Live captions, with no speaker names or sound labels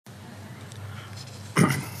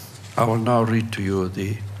I will now read to you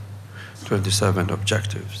the 27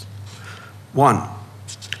 objectives. 1.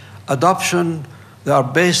 Adoption. They are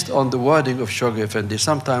based on the wording of Shoghi Effendi.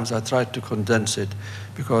 Sometimes I try to condense it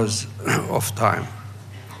because of time.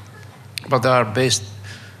 But they are based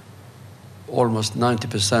almost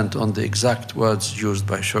 90% on the exact words used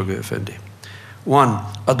by Shoghi Effendi. 1.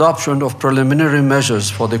 Adoption of preliminary measures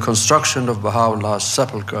for the construction of Baha'u'llah's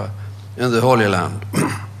sepulchre in the Holy Land.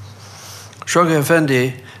 Shoghi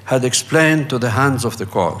Effendi had explained to the hands of the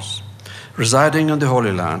cause, residing in the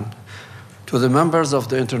Holy Land, to the members of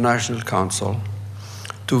the International Council,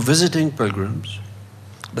 to visiting pilgrims,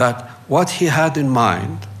 that what he had in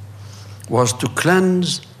mind was to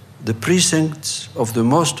cleanse the precincts of the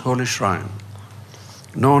most holy shrine,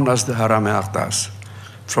 known as the Haram-e-Aqdas,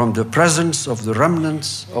 from the presence of the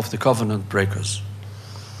remnants of the covenant breakers.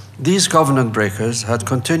 These covenant breakers had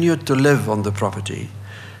continued to live on the property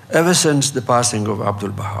ever since the passing of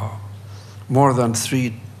Abdul Baha, more than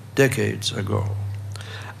 3 decades ago.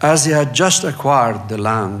 As he had just acquired the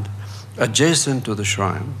land adjacent to the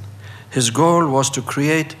shrine, his goal was to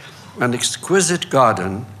create an exquisite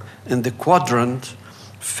garden in the quadrant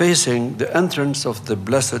facing the entrance of the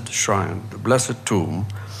blessed shrine, the blessed tomb,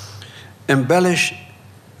 embellish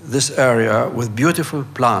this area with beautiful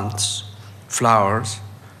plants, flowers,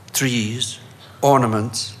 trees,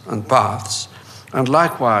 ornaments, and paths, and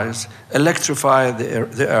likewise electrify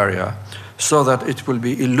the area so that it will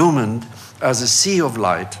be illumined as a sea of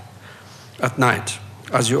light at night.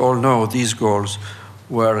 As you all know, these goals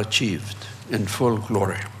were achieved in full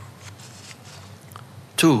glory.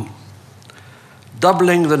 2.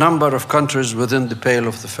 Doubling the number of countries within the pale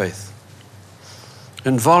of the faith,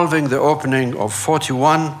 involving the opening of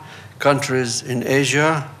 41 countries in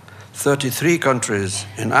Asia, 33 countries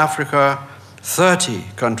in Africa, 30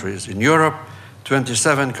 countries in Europe,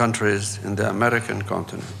 27 countries in the American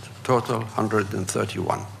continent, total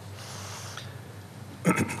 131.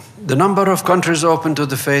 The number of countries open to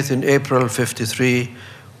the faith in April 53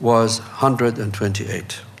 was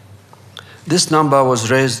 128. This number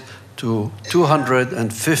was raised to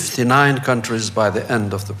 259 countries by the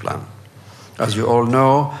end of the plan. As you all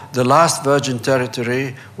know, the last virgin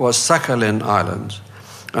territory was Sakhalin Island,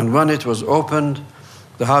 and when it was opened,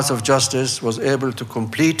 the House of Justice was able to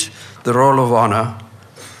complete the roll of honor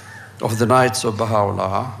of the Knights of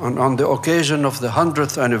Baha'u'llah, and on the occasion of the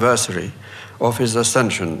 100th anniversary of his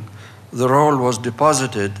ascension, the roll was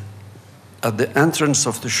deposited at the entrance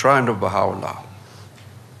of the shrine of Baha'u'llah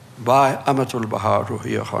by Amatul Baha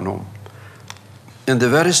Ruhiya Khanum, in the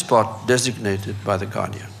very spot designated by the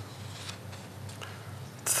Guardian.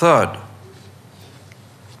 3rd,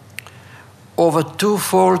 over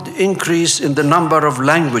 2-fold increase in the number of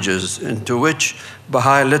languages into which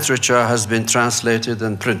Baha'i literature has been translated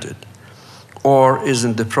and printed, or is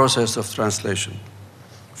in the process of translation.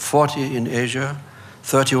 40 in Asia,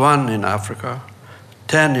 31 in Africa,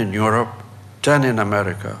 10 in Europe, 10 in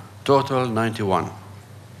America, total 91.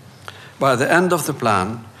 By the end of the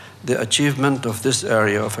plan, the achievement of this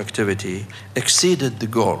area of activity exceeded the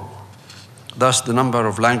goal. Thus, the number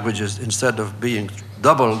of languages, instead of being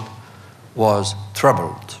doubled, was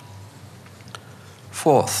trebled.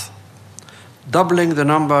 4th, doubling the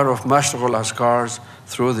number of Mashraq al-Askars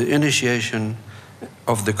through the initiation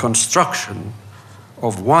of the construction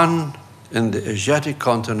of one in the Asiatic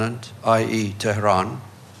continent, i.e. Tehran,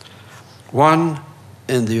 one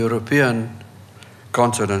in the European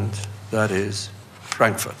continent, that is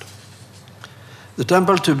Frankfurt. The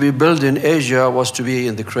temple to be built in Asia was to be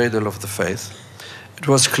in the cradle of the faith. It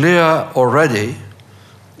was clear already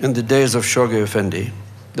in the days of Shoghi Effendi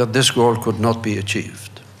that this goal could not be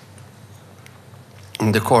achieved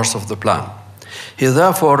in the course of the plan. He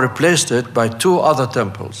therefore replaced it by 2 other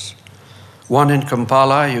temples, one in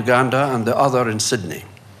Kampala, Uganda, and the other in Sydney,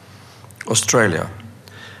 Australia.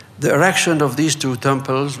 The erection of these 2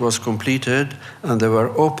 temples was completed, and they were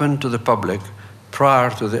open to the public prior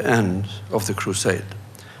to the end of the Crusade.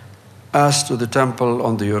 As to the temple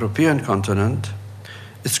on the European continent,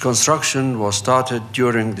 its construction was started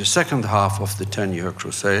during the second half of the 10-year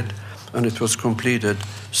Crusade, and it was completed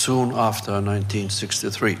soon after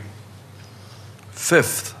 1963.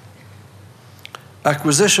 5th,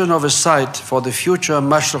 acquisition of a site for the future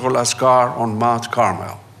Mashraq al-Askar on Mount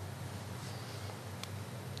Carmel.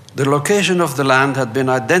 The location of the land had been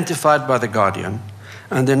identified by the Guardian,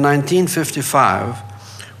 and in 1955,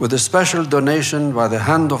 with a special donation by the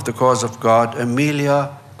hand of the cause of God,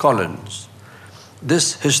 Amelia Collins,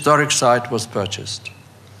 this historic site was purchased,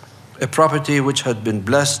 a property which had been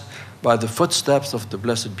blessed by the footsteps of the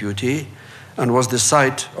Blessed Beauty and was the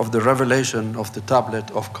site of the revelation of the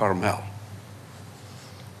Tablet of Carmel.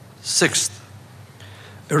 Sixth,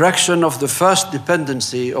 erection of the first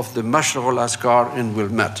dependency of the Mashriq al-Askar in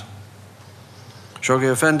Wilmette.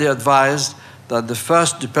 Shoghi Effendi advised that the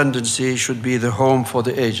first dependency should be the home for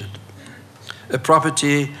the aged. A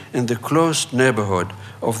property in the close neighborhood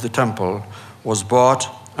of the temple was bought,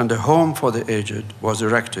 and a home for the aged was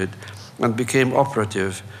erected and became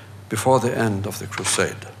operative before the end of the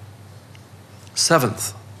Crusade.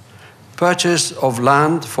 Seventh, purchase of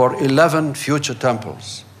land for 11 future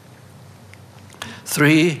temples.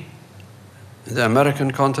 3 in the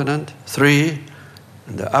American continent, 3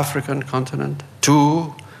 in the African continent,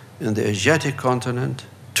 2 in the Asiatic continent,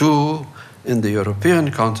 2 in the European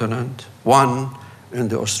continent, 1 in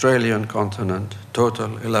the Australian continent,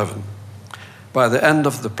 total 11. By the end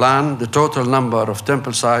of the plan, the total number of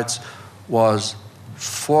temple sites was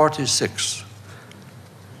 46,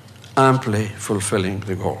 amply fulfilling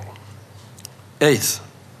the goal. Eighth,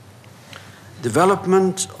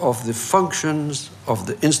 development of the functions of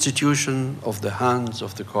the institution of the hands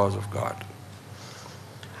of the cause of God.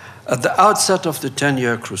 At the outset of the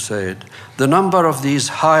 10-year crusade, the number of these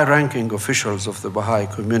high-ranking officials of the Baha'i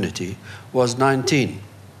community was 19.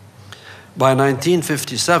 By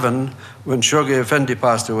 1957, when Shoghi Effendi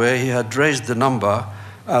passed away, he had raised the number,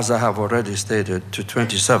 as I have already stated, to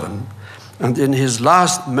 27. And in his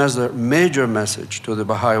last major message to the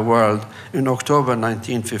Baha'i world in October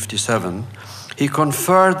 1957, he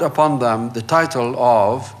conferred upon them the title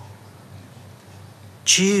of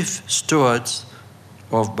Chief Stewards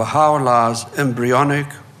of Baha'u'llah's embryonic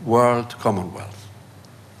world commonwealth.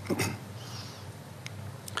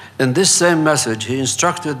 In this same message, he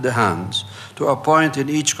instructed the hands to appoint in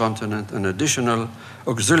each continent an additional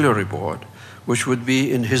auxiliary board, which would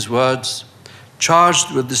be, in his words,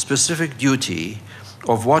 charged with the specific duty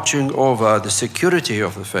of watching over the security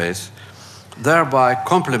of the faith, thereby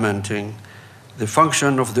complementing the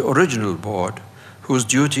function of the original board, whose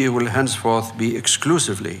duty will henceforth be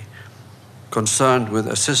exclusively concerned with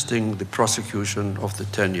assisting the prosecution of the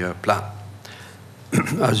 10-year plan.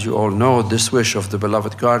 As you all know, this wish of the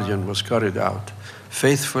beloved guardian was carried out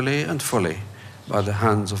faithfully and fully by the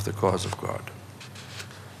hands of the cause of God.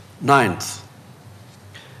 Ninth,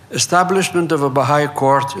 establishment of a Baha'i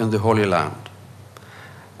court in the Holy Land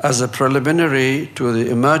as a preliminary to the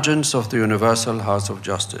emergence of the Universal House of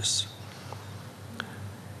Justice.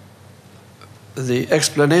 The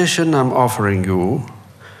explanation I'm offering you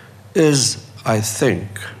is, I think,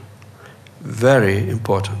 very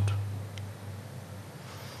important,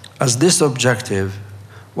 as this objective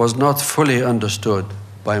was not fully understood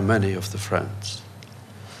by many of the friends.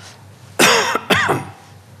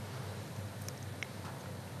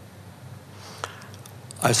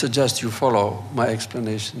 I suggest you follow my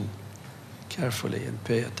explanation carefully and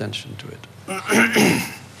pay attention to it.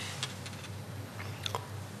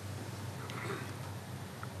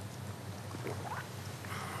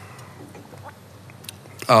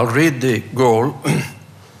 I'll read the goal.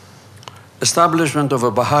 Establishment of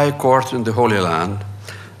a Baha'i court in the Holy Land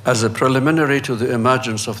as a preliminary to the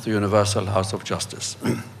emergence of the Universal House of Justice.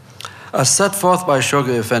 As set forth by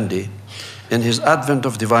Shoghi Effendi in his Advent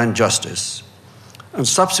of Divine Justice, and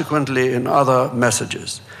subsequently in other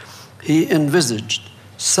messages, he envisaged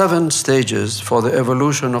 7 stages for the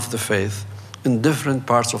evolution of the faith in different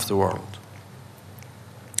parts of the world.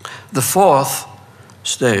 The 4th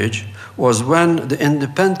stage was when the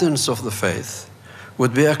independence of the faith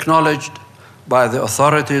would be acknowledged by the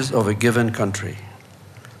authorities of a given country,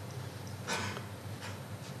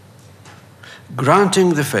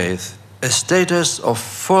 granting the faith a status of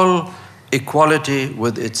full equality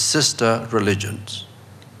with its sister religions.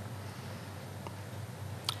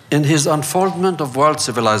 In his unfoldment of world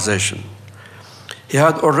civilization, he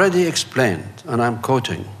had already explained, and I'm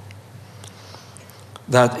quoting,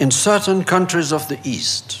 that in certain countries of the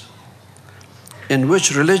East, in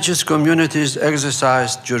which religious communities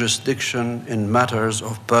exercised jurisdiction in matters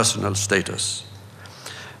of personal status,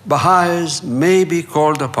 Baha'is may be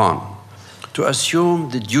called upon to assume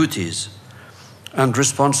the duties and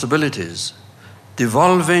responsibilities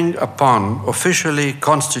devolving upon officially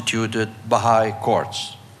constituted Baha'i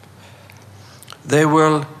courts. They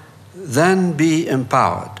will then be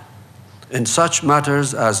empowered in such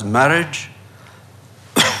matters as marriage,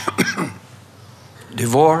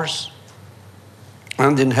 divorce,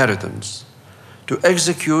 and inheritance to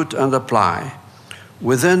execute and apply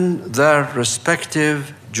within their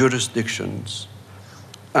respective jurisdictions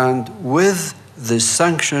and with the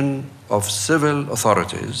sanction of civil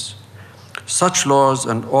authorities, such laws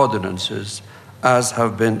and ordinances as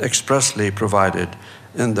have been expressly provided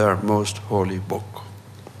in their most holy book.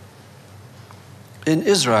 In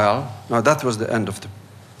Israel, now that was the end of the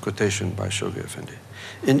quotation by Shoghi Effendi.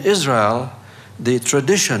 In Israel, the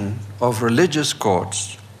tradition of religious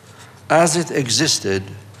courts as it existed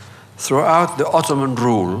throughout the Ottoman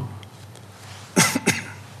rule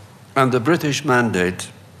and the British Mandate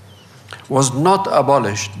was not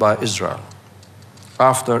abolished by Israel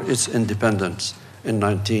after its independence in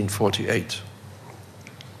 1948.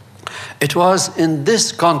 It was in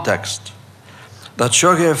this context that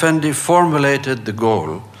Shoghi Effendi formulated the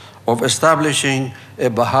goal of establishing a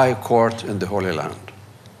Baha'i court in the Holy Land.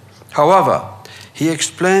 However, he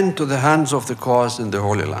explained to the hands of the cause in the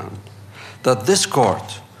Holy Land that this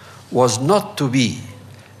court was not to be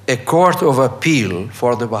a court of appeal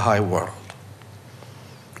for the Baha'i world,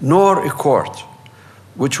 nor a court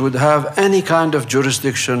which would have any kind of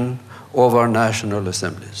jurisdiction over national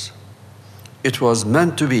assemblies. It was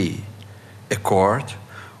meant to be a court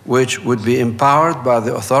which would be empowered by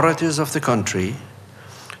the authorities of the country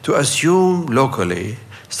to assume locally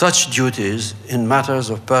such duties in matters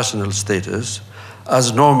of personal status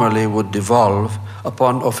as normally would devolve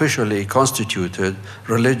upon officially constituted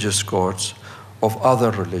religious courts of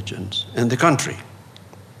other religions in the country.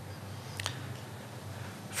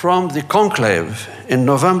 From the conclave in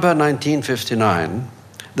November 1959,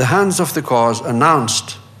 the hands of the cause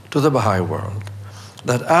announced to the Baha'i world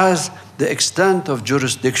that as the extent of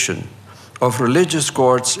jurisdiction of religious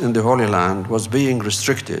courts in the Holy Land was being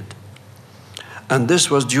restricted, and this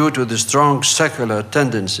was due to the strong secular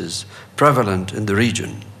tendencies prevalent in the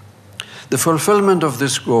region, the fulfillment of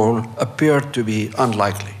this goal appeared to be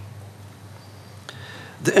unlikely.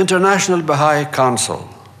 The International Baha'i Council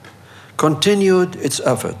continued its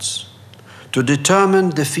efforts to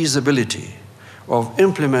determine the feasibility of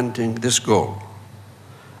implementing this goal,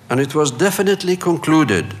 and it was definitely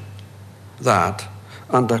concluded that,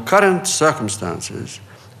 under current circumstances,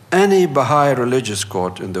 any Baha'i religious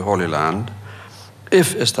court in the Holy Land,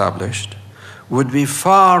 if established, would be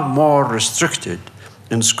far more restricted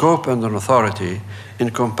in scope and in authority in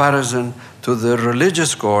comparison to the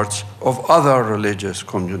religious courts of other religious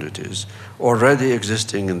communities already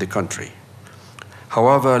existing in the country.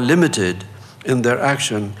 However limited in their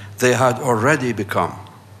action they had already become.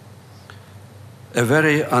 A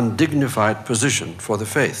very undignified position for the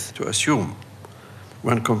faith to assume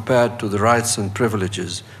when compared to the rights and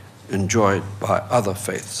privileges enjoyed by other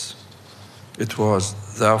faiths. It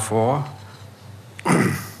was, therefore,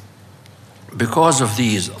 because of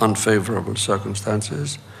these unfavorable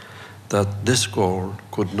circumstances that this goal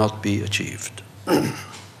could not be achieved.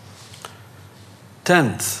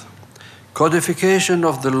 10th, codification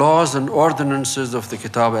of the laws and ordinances of the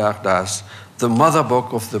Kitab-e-Aqdas, the mother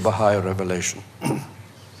book of the Baha'i revelation.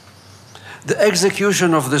 The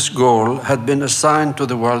execution of this goal had been assigned to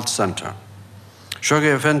the World Center.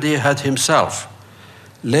 Shoghi Effendi had himself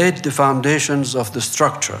laid the foundations of the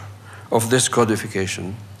structure of this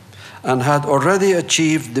codification and had already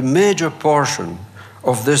achieved the major portion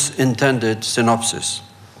of this intended synopsis.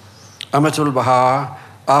 Amatul Baha,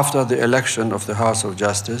 after the election of the House of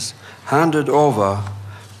Justice, handed over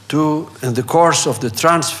in the course of the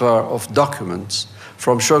transfer of documents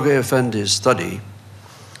from Shoghi Effendi's study,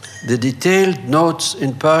 the detailed notes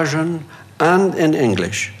in Persian and in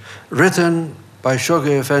English, written by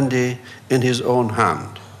Shoghi Effendi in his own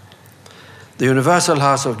hand. The Universal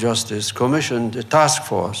House of Justice commissioned a task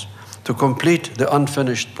force to complete the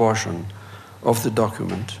unfinished portion of the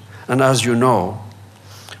document, and as you know,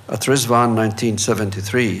 at Rizwan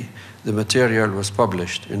 1973, the material was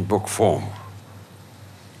published in book form.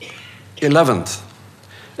 11th,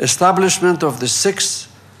 establishment of the 6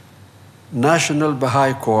 national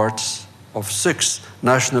Baha'i courts,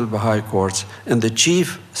 in the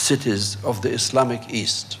chief cities of the Islamic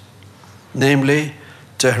East, namely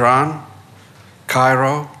Tehran,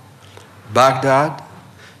 Cairo, Baghdad,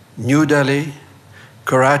 New Delhi,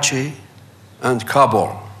 Karachi, and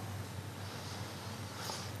Kabul.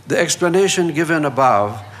 The explanation given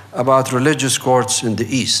above about religious courts in the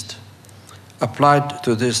East applied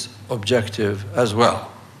to this objective as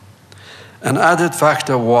well. An added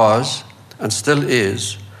factor was, and still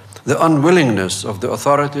is, the unwillingness of the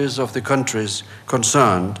authorities of the countries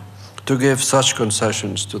concerned to give such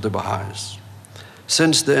concessions to the Baha'is,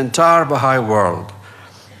 since the entire Baha'i world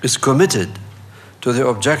is committed to the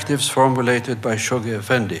objectives formulated by Shoghi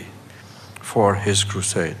Effendi for his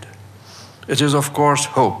crusade. It is, of course,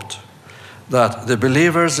 hoped that the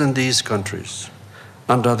believers in these countries,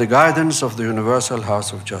 under the guidance of the Universal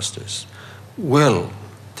House of Justice, will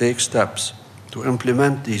take steps to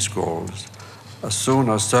implement these goals as soon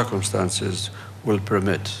as circumstances will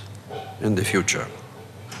permit in the future.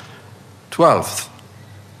 12th,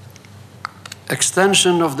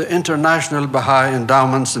 extension of the international Baha'i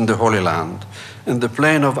endowments in the Holy Land, in the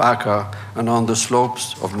plain of Akka and on the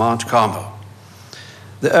slopes of Mount Carmel.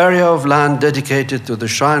 The area of land dedicated to the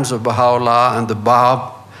shrines of Baha'u'llah and the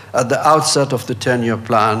Bab at the outset of the 10-year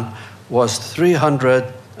plan was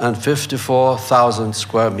 354,000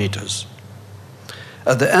 square meters.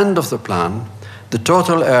 At the end of the plan, the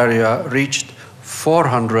total area reached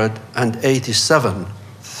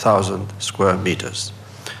 487,000 square meters.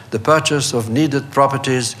 The purchase of needed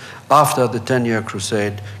properties after the 10-year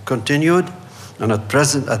crusade continued, and at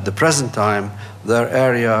the present time, their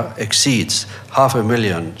area exceeds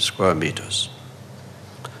 500,000 square meters.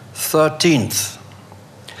 13th,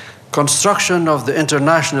 construction of the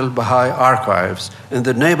International Baha'i Archives in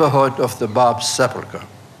the neighborhood of the Bab's sepulchre.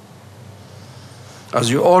 As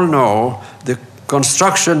you all know, the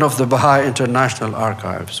construction of the Baha'i International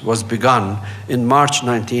Archives was begun in March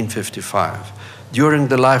 1955, during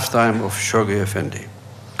the lifetime of Shoghi Effendi.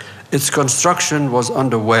 Its construction was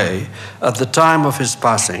underway at the time of his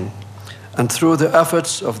passing, and through the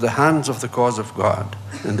efforts of the Hands of the Cause of God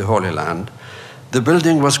in the Holy Land, the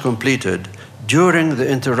building was completed during the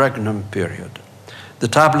interregnum period. The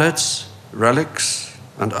tablets, relics,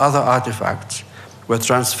 and other artifacts were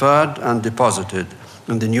transferred and deposited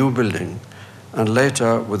in the new building, and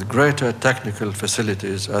later, with greater technical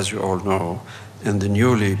facilities, as you all know, in the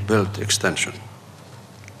newly built extension.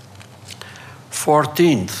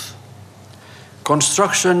 14th,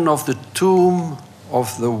 construction of the tomb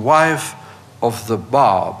of the wife of the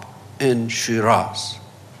Bab in Shiraz.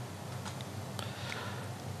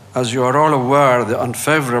 As you are all aware, the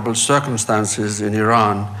unfavorable circumstances in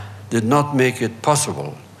Iran did not make it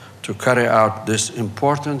possible to carry out this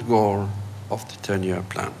important goal of the 10-year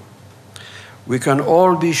plan. We can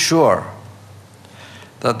all be sure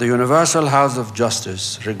that the Universal House of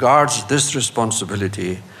Justice regards this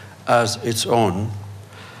responsibility as its own,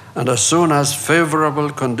 and as soon as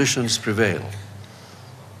favorable conditions prevail,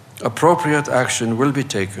 appropriate action will be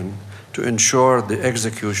taken to ensure the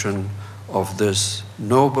execution of this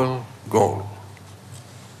noble goal.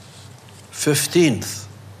 15th,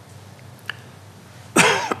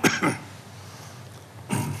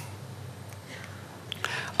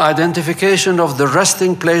 identification of the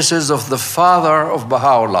resting places of the father of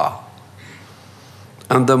Baha'u'llah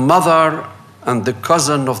and the mother and the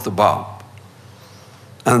cousin of the Bab,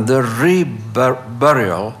 and their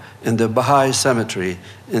reburial in the Baha'i cemetery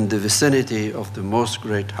in the vicinity of the Most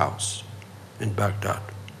Great House in Baghdad.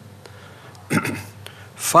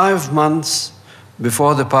 5 months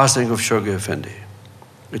before the passing of Shoghi Effendi,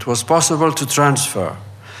 it was possible to transfer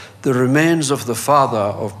the remains of the father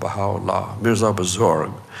of Baha'u'llah, Mirza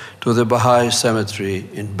Buzurg, to the Baha'i cemetery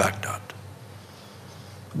in Baghdad.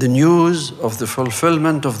 The news of the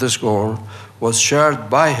fulfillment of this goal was shared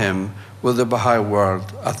by him with the Baha'i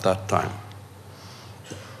world at that time.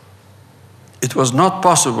 It was not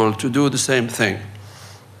possible to do the same thing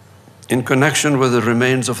in connection with the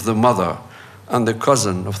remains of the mother and the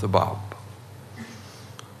cousin of the Bab.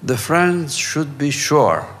 The Friends should be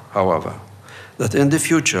sure, however, that in the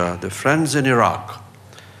future, the Friends in Iraq,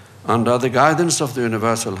 under the guidance of the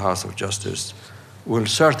Universal House of Justice, will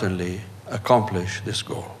certainly accomplish this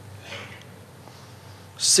goal.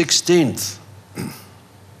 16th,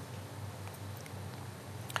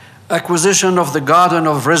 acquisition of the Garden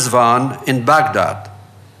of Rizwan in Baghdad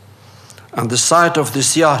and the site of the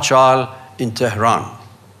Siyah Chal in Tehran,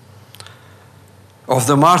 of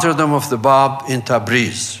the martyrdom of the Bab in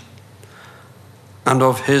Tabriz, and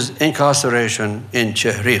of his incarceration in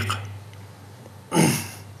Chehriq.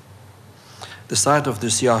 The site of the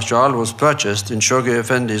Siyah Chal was purchased in Shoghi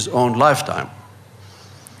Effendi's own lifetime.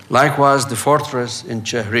 Likewise, the fortress in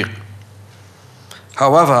Chehriq.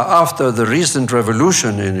 However, after the recent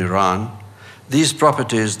revolution in Iran, these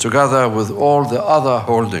properties, together with all the other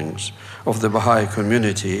holdings of the Baha'i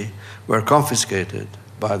community, were confiscated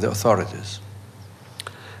by the authorities.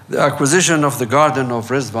 The acquisition of the Garden of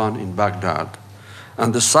Rizwan in Baghdad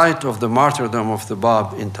and the site of the martyrdom of the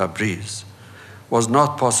Bab in Tabriz was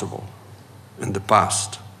not possible in the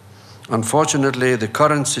past. Unfortunately, the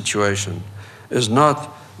current situation is not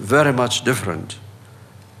very much different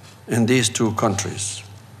in these two countries.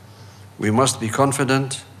 We must be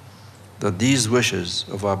confident that these wishes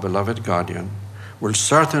of our beloved guardian will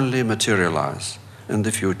certainly materialize in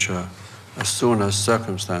the future as soon as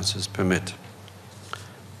circumstances permit.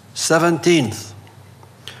 17th,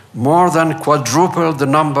 more than quadruple the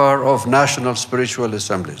number of national spiritual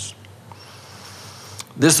assemblies.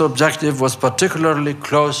 This objective was particularly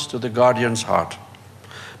close to the guardian's heart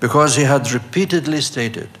because he had repeatedly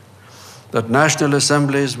stated that national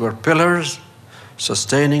assemblies were pillars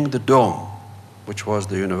sustaining the dome which was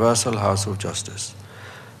the Universal House of Justice.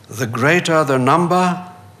 The greater the number,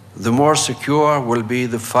 the more secure will be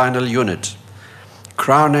the final unit,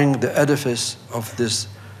 crowning the edifice of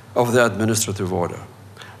the administrative order.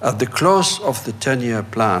 At the close of the 10-year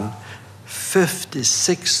plan,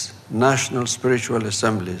 56 national spiritual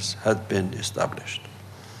assemblies had been established,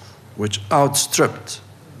 which outstripped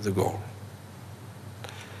the goal.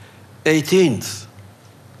 18th,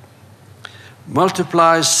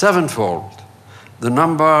 multiplies sevenfold the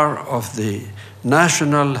number of the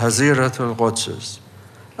national Hazirat al-Quds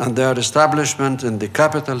and their establishment in the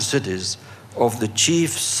capital cities of the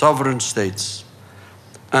chief sovereign states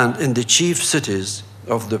and in the chief cities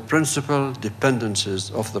of the principal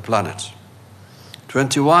dependencies of the planet.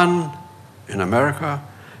 21 in America,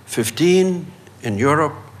 15 in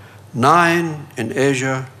Europe, 9 in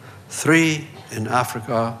Asia, 3 in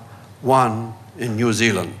Africa, 1 in New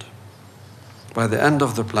Zealand. By the end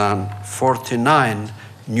of the plan, 49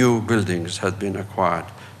 new buildings had been acquired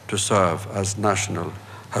to serve as national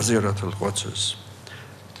Hazirat al-Quds.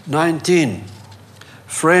 19,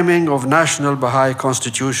 framing of national Baha'i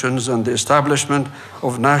constitutions and the establishment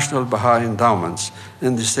of national Baha'i endowments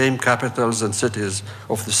in the same capitals and cities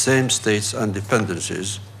of the same states and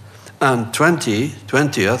dependencies. And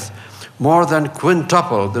 20th, more than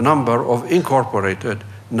quintuple the number of incorporated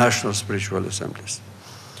national spiritual assemblies.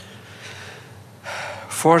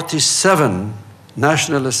 47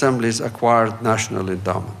 national assemblies acquired national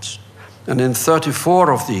endowments. And in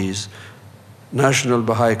 34 of these, national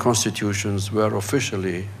Baha'i constitutions were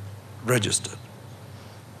officially registered.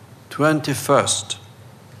 21st,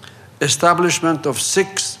 establishment of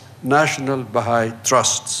 6 national Baha'i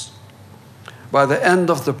trusts. By the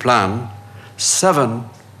end of the plan, 7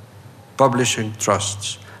 publishing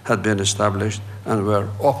trusts had been established and were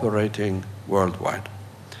operating worldwide.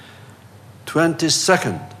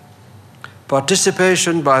 22nd,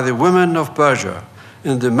 participation by the women of Persia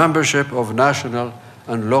in the membership of national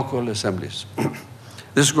and local assemblies.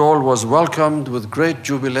 This goal was welcomed with great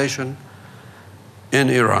jubilation in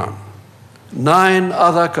Iran. 9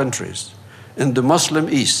 other countries in the Muslim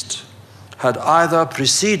East had either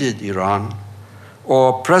preceded Iran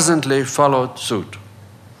or presently followed suit.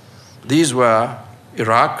 These were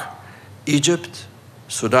Iraq, Egypt,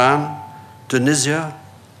 Sudan, Tunisia,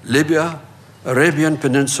 Libya, Arabian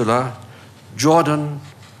Peninsula, Jordan,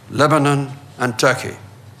 Lebanon, and Turkey.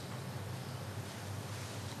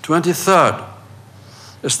 23rd,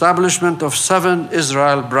 establishment of 7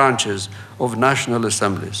 Israel branches of national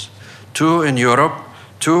assemblies, 2 in Europe,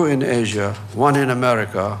 2 in Asia, 1 in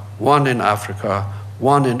America, 1 in Africa,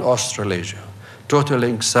 1 in Australasia,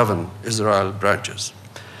 totaling 7 Israel branches.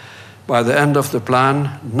 By the end of the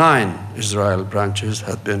plan, 9 Israel branches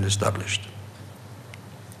had been established.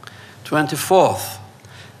 24th,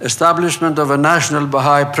 establishment of a national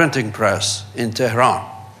Baha'i printing press in Tehran.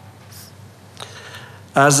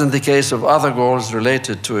 As in the case of other goals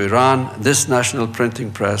related to Iran, this national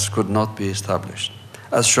printing press could not be established,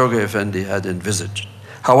 as Shoghi Effendi had envisaged.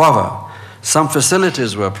 However, some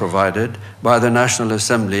facilities were provided by the National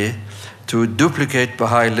Assembly to duplicate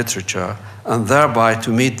Baha'i literature and thereby to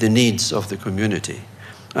meet the needs of the community.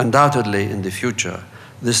 Undoubtedly, in the future,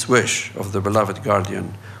 this wish of the beloved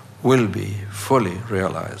guardian will be fully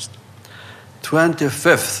realized.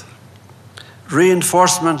 25th,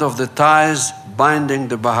 reinforcement of the ties binding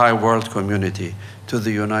the Baha'i world community to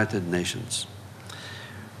the United Nations.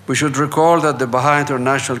 We should recall that the Baha'i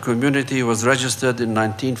international community was registered in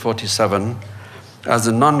 1947 as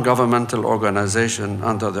a non-governmental organization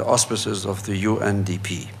under the auspices of the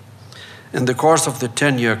UNDP. In the course of the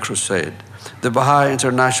 10-year crusade, the Baha'i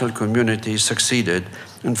international community succeeded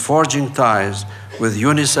in forging ties with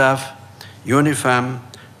UNICEF, UNIFEM,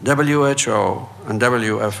 WHO, and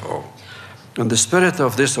WFO. In the spirit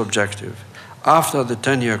of this objective, after the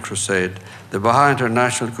 10-year crusade, the Baha'i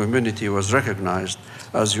international community was recognized,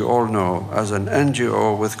 as you all know, as an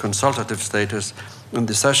NGO with consultative status in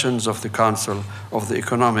the sessions of the Council of the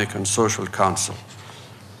Economic and Social Council.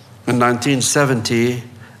 In 1970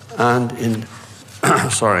 and in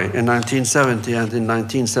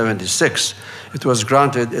 1976, it was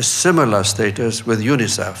granted a similar status with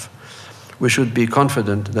UNICEF. We should be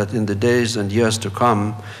confident that in the days and years to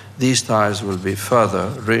come, these ties will be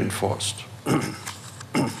further reinforced. I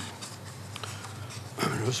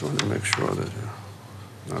just want to make sure that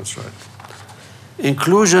that's right.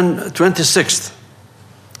 Inclusion, 26th.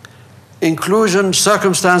 Inclusion,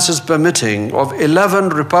 circumstances permitting, of 11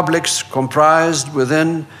 republics comprised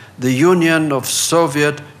within the Union of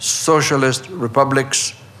Soviet Socialist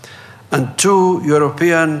Republics and 2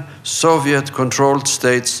 European Soviet-controlled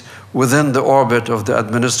states within the orbit of the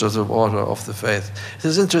administrative order of the faith. It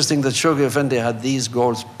is interesting that Shoghi Effendi had these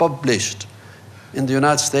goals published in the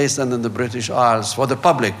United States and in the British Isles for the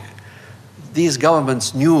public. These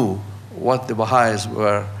governments knew what the Baha'is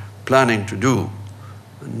were planning to do.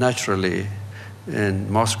 Naturally,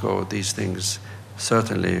 in Moscow, these things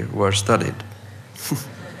certainly were studied.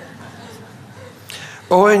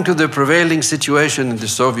 Owing to the prevailing situation in the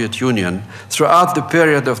Soviet Union throughout the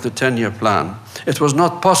period of the 10-year plan, it was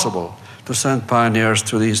not possible to send pioneers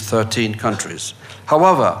to these 13 countries.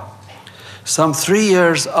 However, some 3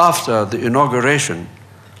 years after the inauguration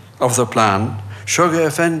of the plan, Shoghi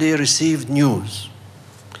Effendi received news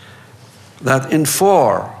that in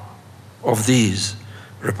 4 of these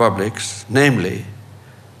republics, namely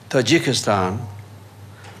Tajikistan,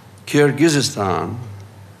 Kyrgyzstan,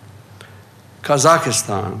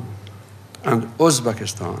 Kazakhstan, and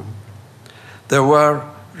Uzbekistan, there were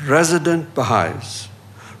resident Baha'is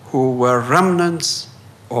who were remnants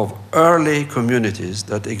of early communities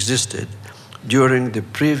that existed during the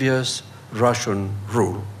previous Russian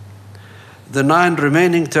rule. The 9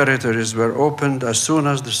 remaining territories were opened as soon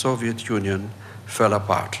as the Soviet Union fell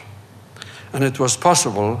apart. And it was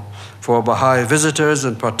possible for Baha'i visitors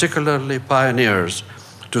and particularly pioneers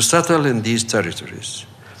to settle in these territories.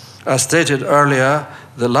 As stated earlier,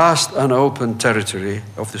 the last unopened territory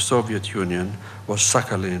of the Soviet Union was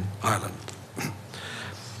Sakhalin Island.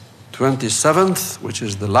 27th, which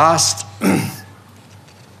is the last,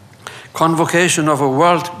 convocation of a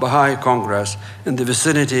World Baha'i Congress in the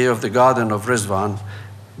vicinity of the Garden of Rizwan,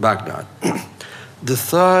 Baghdad, the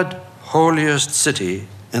 3rd holiest city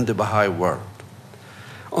in the Baha'i world.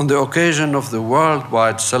 On the occasion of the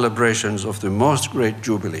worldwide celebrations of the Most Great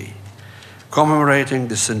Jubilee, commemorating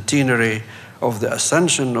the centenary of the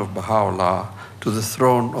ascension of Baha'u'llah to the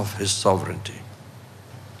throne of his sovereignty.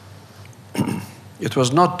 It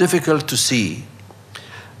was not difficult to see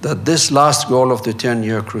that this last goal of the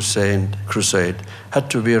 10-year crusade had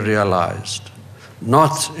to be realized,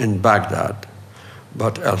 not in Baghdad,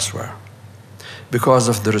 but elsewhere, because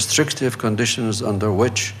of the restrictive conditions under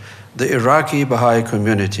which the Iraqi Baha'i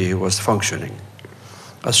community was functioning.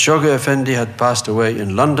 As Shoghi Effendi had passed away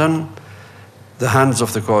in London, the hands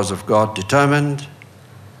of the cause of God determined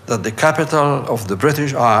that the capital of the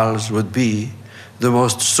British Isles would be the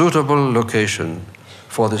most suitable location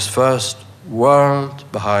for this first World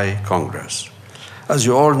Baha'i Congress. As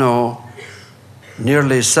you all know,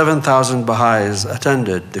 nearly 7,000 Baha'is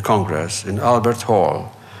attended the Congress in Albert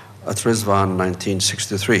Hall at Rizwan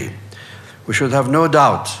 1963. We should have no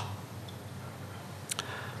doubt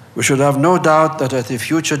that at a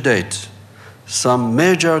future date, some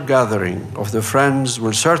major gathering of the Friends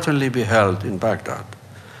will certainly be held in Baghdad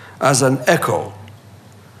as an echo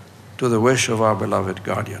to the wish of our beloved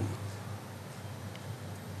guardian.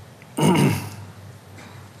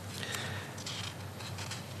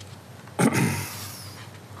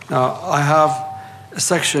 Now, I have a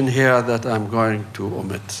section here that I'm going to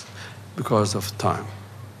omit because of time.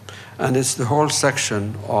 And it's the whole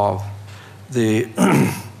section of the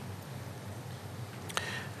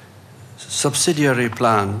subsidiary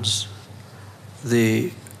plans,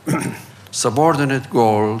 the subordinate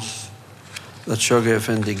goals that Shoghi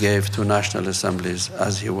Effendi gave to national assemblies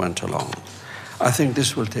as he went along. I think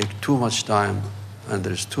this will take too much time, and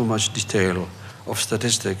there's too much detail of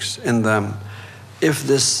statistics in them. If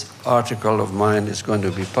this article of mine is going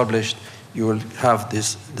to be published, you will have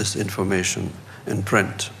this information in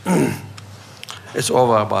print. It's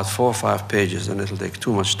over about 4 or 5 pages, and it'll take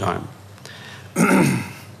too much time.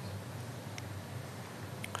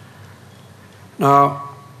 Now,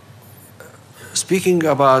 speaking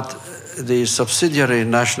about the subsidiary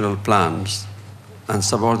national plans and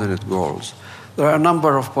subordinate goals, there are a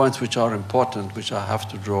number of points which are important, which I have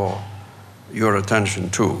to draw your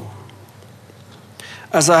attention to.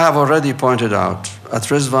 As I have already pointed out, at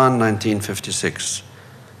Rizwan 1956,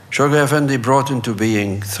 Shoghi Effendi brought into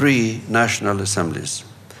being 3 national assemblies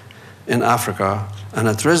in Africa, and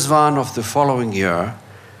at Rizwan of the following year,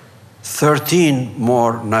 13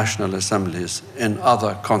 more national assemblies in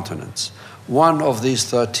other continents. One of these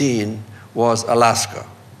 13 was Alaska,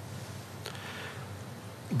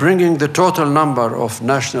 bringing the total number of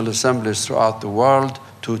national assemblies throughout the world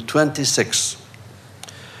to 26.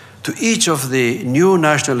 To each of the new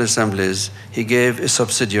national assemblies, he gave a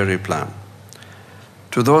subsidiary plan.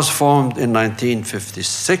 To those formed in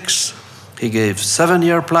 1956, he gave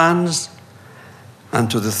 7-year plans, and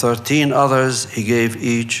to the 13 others, he gave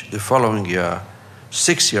each the following year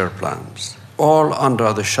 6-year plans, all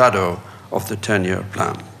under the shadow of the 10-year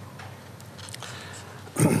plan.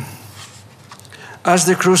 As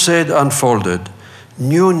the crusade unfolded,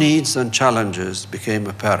 new needs and challenges became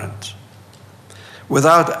apparent.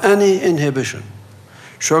 Without any inhibition,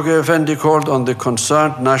 Shoghi Effendi called on the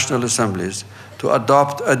concerned national assemblies to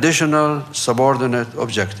adopt additional subordinate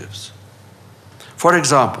objectives. For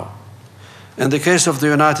example, in the case of the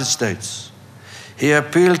United States, he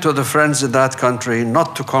appealed to the friends in that country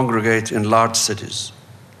not to congregate in large cities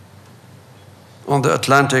on the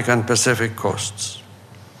Atlantic and Pacific coasts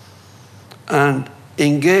and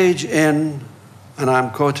engage in, and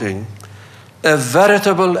I'm quoting, a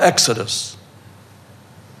veritable exodus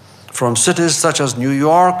from cities such as New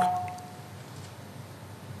York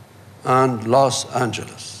and Los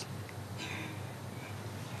Angeles.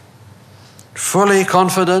 Fully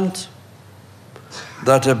confident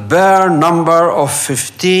that a bare number of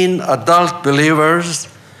 15 adult believers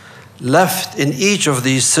left in each of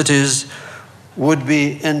these cities would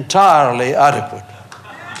be entirely adequate.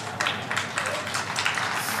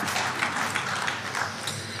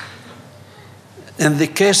 In the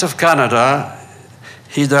case of Canada,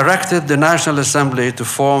 he directed the National Assembly to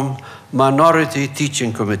form minority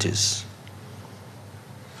teaching committees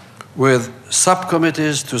with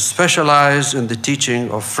subcommittees to specialize in the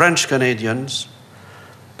teaching of French Canadians,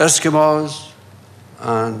 Eskimos,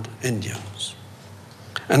 and Indians.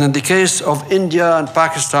 And in the case of India and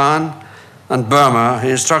Pakistan and Burma,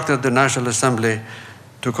 he instructed the National Assembly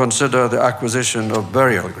to consider the acquisition of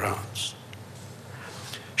burial grounds.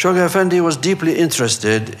 Shoghi Effendi was deeply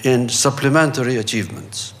interested in supplementary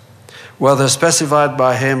achievements, whether specified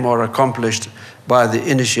by him or accomplished by the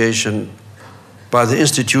institutions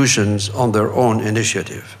on their own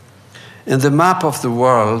initiative. In the map of the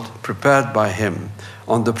world prepared by him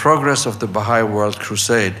on the progress of the Baha'i World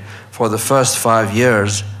Crusade for the first 5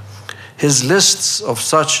 years, his lists of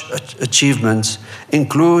such achievements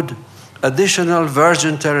include additional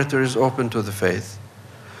virgin territories open to the faith,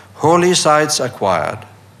 holy sites acquired,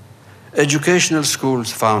 educational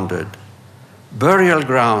schools founded, burial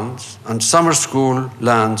grounds and summer school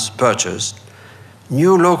lands purchased,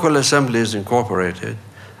 new local assemblies incorporated,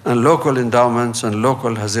 and local endowments and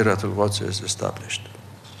local Haziratul Quds established.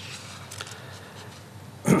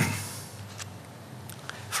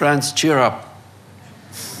 Friends, cheer up.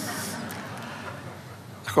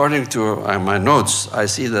 According to my notes, I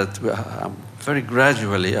see that I'm very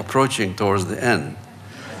gradually approaching towards the end.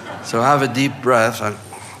 So have a deep breath and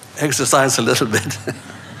exercise a little bit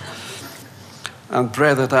and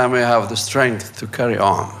pray that I may have the strength to carry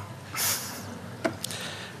on.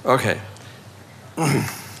 Okay.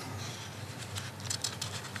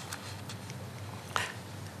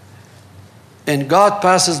 In God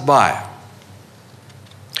Passes By,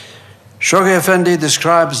 Shoghi Effendi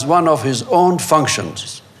describes one of his own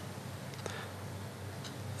functions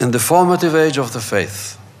in the formative age of the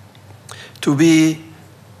faith to be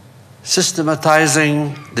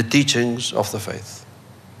systematizing the teachings of the faith.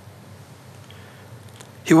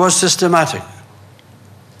 He was systematic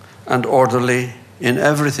and orderly in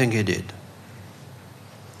everything he did.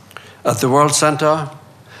 At the World Center,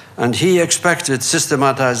 and he expected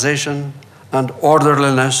systematization and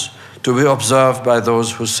orderliness to be observed by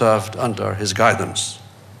those who served under his guidance,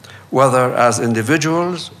 whether as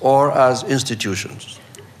individuals or as institutions.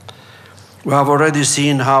 We have already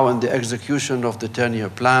seen how in the execution of the 10-year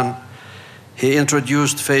plan, he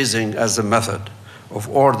introduced phasing as a method of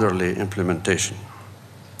orderly implementation.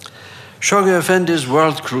 Shoghi Effendi's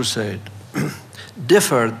World Crusade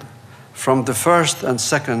differed from the first and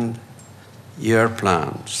second year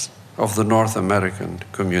plans of the North American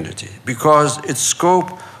community because its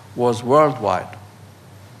scope was worldwide.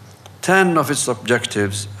 10 of its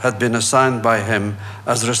objectives had been assigned by him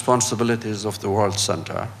as responsibilities of the World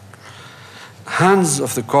Center. Hands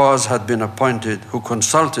of the cause had been appointed who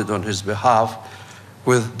consulted on his behalf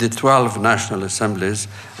with the 12 national assemblies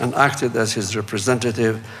and acted as his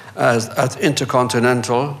representative at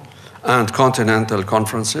intercontinental and continental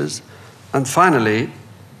conferences. And finally,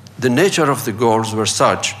 the nature of the goals were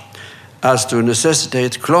such as to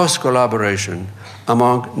necessitate close collaboration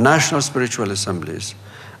among national spiritual assemblies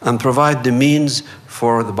and provide the means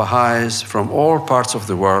for the Baha'is from all parts of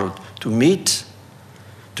the world to meet,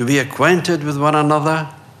 to be acquainted with one another,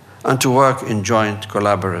 and to work in joint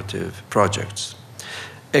collaborative projects.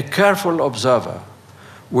 A careful observer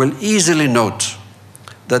will easily note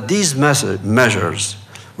that these measures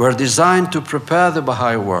were designed to prepare the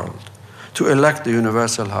Baha'i world to elect the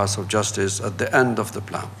Universal House of Justice at the end of the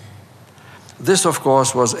plan. This, of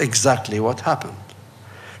course, was exactly what happened.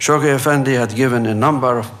 Shoghi Effendi had given a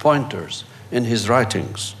number of pointers in his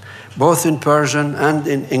writings, both in Persian and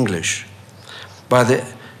in English,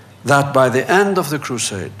 that by the end of the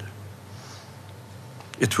crusade,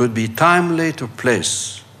 it would be timely to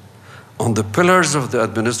place on the pillars of the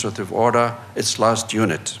administrative order its last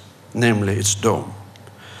unit, namely its dome.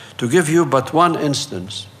 To give you but one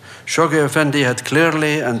instance, Shoghi Effendi had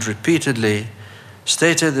clearly and repeatedly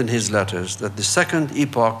stated in his letters that the second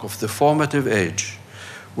epoch of the formative age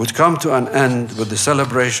would come to an end with the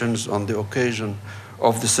celebrations on the occasion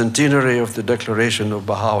of the centenary of the Declaration of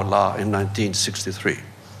Baha'u'llah in 1963.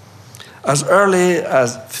 As early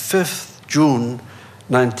as 5th June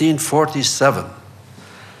 1947,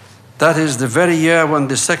 that is the very year when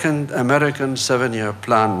the second American 7-year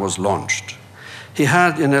plan was launched, he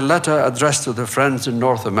had, in a letter addressed to the friends in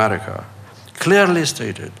North America, clearly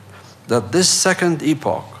stated that this second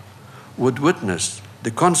epoch would witness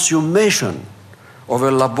the consummation of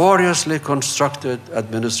a laboriously constructed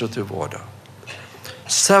administrative order.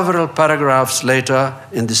 Several paragraphs later,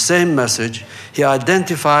 in the same message, he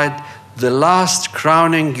identified the last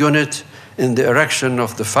crowning unit in the erection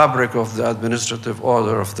of the fabric of the administrative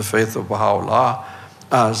order of the faith of Baha'u'llah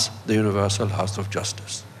as the Universal House of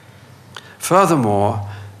Justice. Furthermore,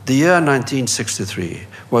 the year 1963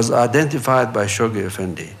 was identified by Shoghi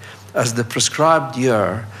Effendi as the prescribed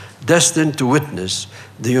year destined to witness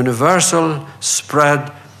the universal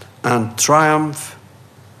spread and triumph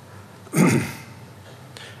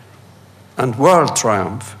and world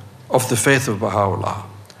triumph of the faith of Baha'u'llah,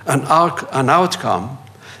 an outcome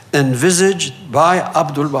envisaged by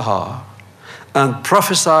Abdul Baha and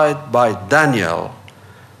prophesied by Daniel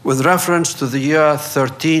with reference to the year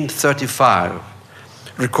 1335,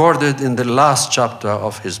 recorded in the last chapter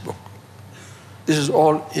of his book. This is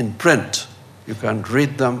all in print. You can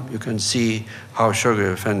read them, you can see how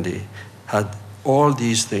Shoghi Effendi had all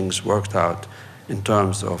these things worked out in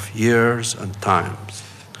terms of years and times.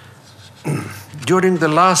 During the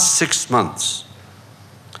last 6 months,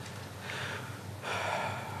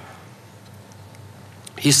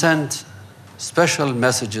 he sent special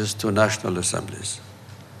messages to national assemblies.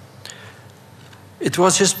 It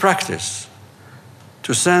was his practice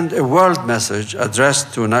to send a world message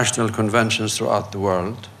addressed to national conventions throughout the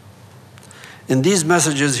world. In these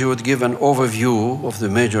messages, he would give an overview of the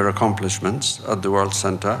major accomplishments at the World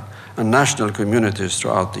Center and national communities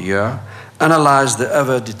throughout the year, analyze the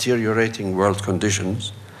ever-deteriorating world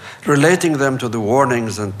conditions, relating them to the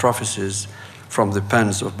warnings and prophecies from the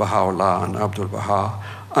pens of Baha'u'llah and Abdul Baha,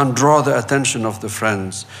 and draw the attention of the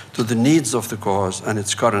friends to the needs of the cause and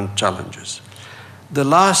its current challenges. The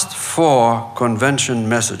last 4 convention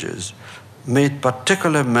messages made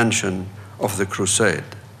particular mention of the Crusade,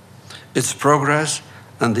 its progress,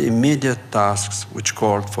 and the immediate tasks which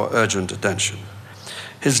called for urgent attention.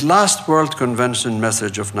 His last World Convention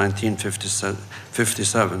message of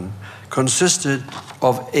 1957 consisted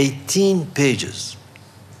of 18 pages.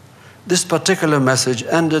 This particular message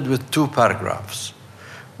ended with 2 paragraphs,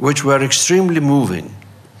 which were extremely moving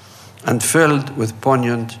and filled with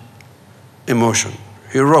poignant emotion.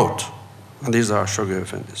 He wrote, and these are Shoghi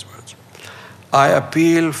Effendi's words, "I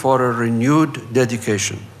appeal for a renewed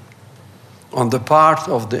dedication on the part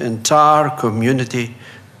of the entire community,"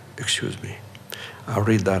 I'll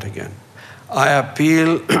read that again. "I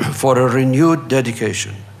appeal for a renewed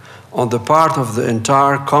dedication on the part of the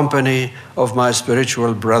entire company of my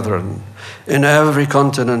spiritual brethren in every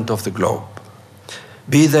continent of the globe,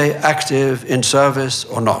 be they active in service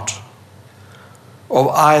or not, of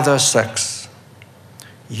either sex,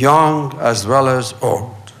 young as well as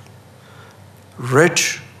old,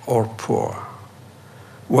 rich or poor,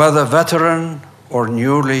 whether veteran or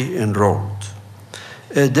newly enrolled,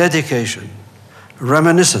 a dedication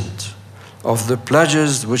reminiscent of the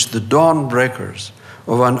pledges which the dawn breakers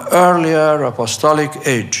of an earlier apostolic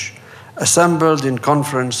age assembled in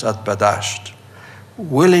conference at Badasht,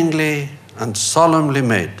 willingly and solemnly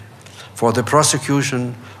made for the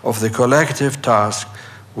prosecution of the collective task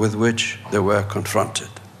with which they were confronted."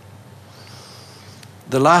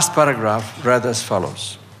 The last paragraph read as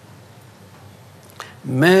follows: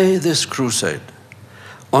 "May this crusade,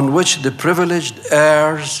 on which the privileged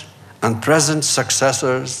heirs and present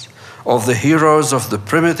successors of the heroes of the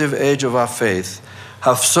primitive age of our faith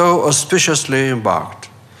have so auspiciously embarked,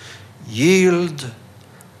 yield,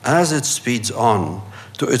 as it speeds on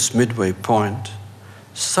to its midway point,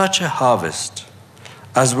 such a harvest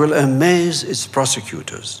as will amaze its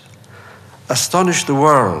prosecutors, astonish the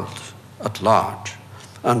world at large,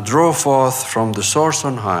 and draw forth from the source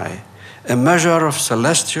on high a measure of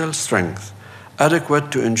celestial strength adequate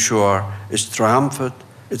to ensure its triumphant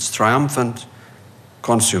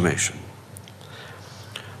consummation."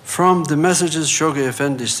 From the messages Shoghi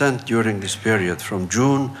Effendi sent during this period, from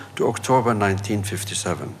June to October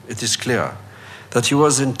 1957, it is clear that he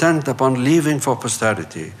was intent upon leaving for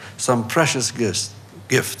posterity some precious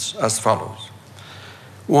gifts as follows.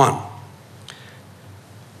 1.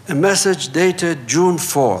 A message dated June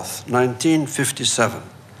 4th, 1957,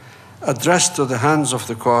 addressed to the hands of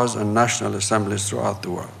the cause and national assemblies throughout the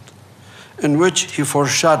world, in which he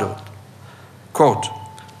foreshadowed, quote,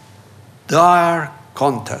 dire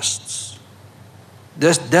contests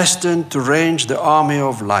destined to range the army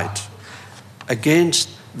of light against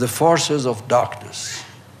the forces of darkness,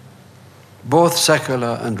 both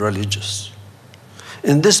secular and religious.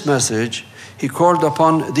 In this message, he called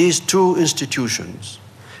upon these two institutions,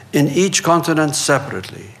 in each continent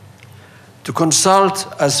separately, to consult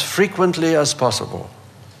as frequently as possible,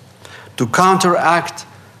 to counteract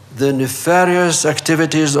the nefarious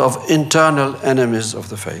activities of internal enemies of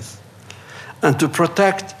the faith, and to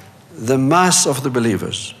protect the mass of the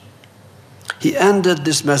believers. He ended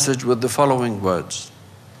this message with the following words: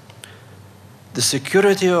 the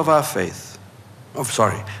security of our faith,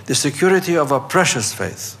 the security of our precious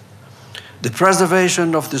faith, the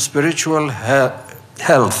preservation of the spiritual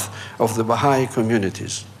health of the Baha'i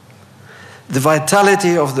communities, the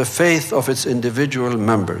vitality of the faith of its individual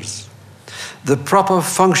members, the proper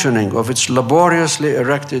functioning of its laboriously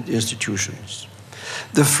erected institutions,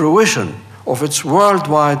 the fruition of its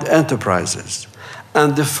worldwide enterprises,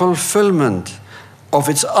 and the fulfillment of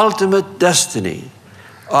its ultimate destiny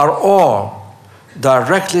are all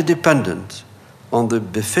directly dependent on the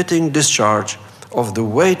befitting discharge of the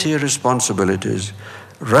weighty responsibilities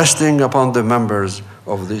resting upon the members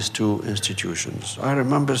of these two institutions. I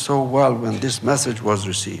remember so well when this message was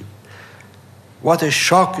received. What a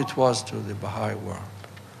shock it was to the Baha'i world.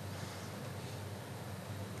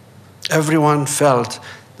 Everyone felt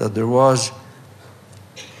that there was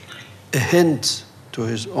a hint to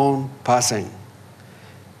his own passing.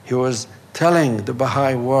 He was telling the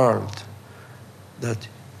Baha'i world that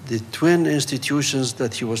the twin institutions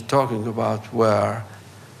that he was talking about were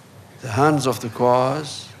the hands of the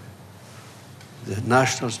cause, the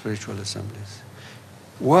national spiritual assemblies.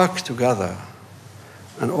 Work together,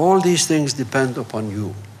 and all these things depend upon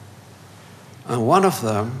you. And one of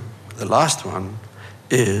them, the last one,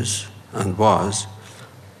 is and was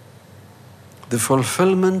the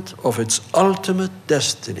fulfillment of its ultimate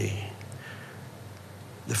destiny.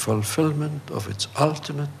 The fulfillment of its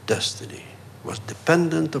ultimate destiny was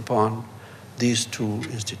dependent upon these two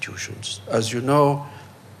institutions. As you know,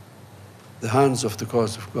 the hands of the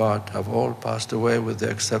cause of God have all passed away with the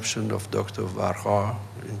exception of Dr. Varkar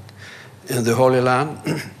in the Holy Land.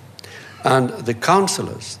 And the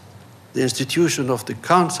counselors, the institution of the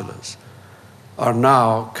counselors, are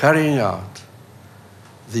now carrying out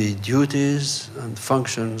the duties and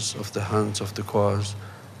functions of the hands of the cause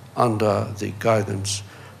under the guidance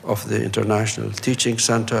of the International Teaching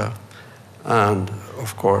Center and,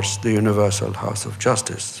 of course, the Universal House of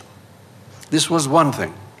Justice. This was one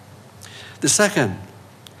thing. The second,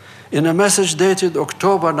 in a message dated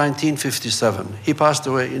October 1957, he passed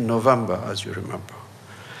away in November, as you remember,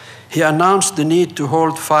 he announced the need to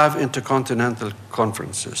hold 5 intercontinental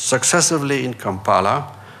conferences, successively in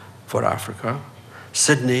Kampala for Africa,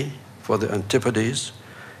 Sydney for the Antipodes,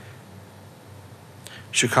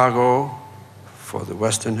 Chicago for the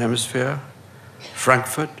Western Hemisphere,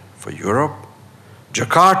 Frankfurt for Europe,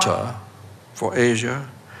 Jakarta for Asia,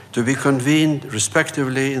 to be convened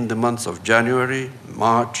respectively in the months of January,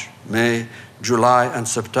 March, May, July, and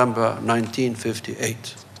September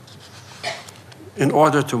 1958, in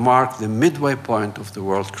order to mark the midway point of the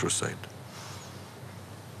World Crusade.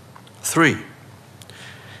 3.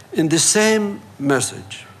 In the same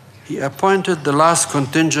message, he appointed the last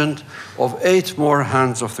contingent of 8 more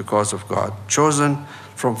hands of the cause of God, chosen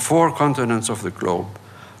from 4 continents of the globe,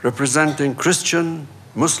 representing Christian,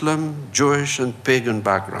 Muslim, Jewish, and pagan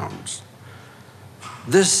backgrounds.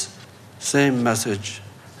 This same message,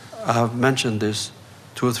 I have mentioned this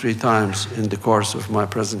 2 or 3 times in the course of my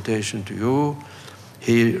presentation to you.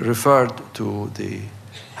 He referred to the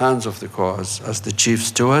hands of the cause as the chief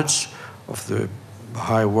stewards of the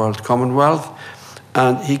Baha'i World Commonwealth,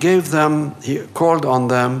 and he called on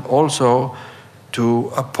them also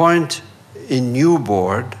to appoint a new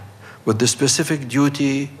board with the specific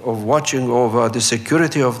duty of watching over the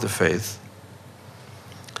security of the faith,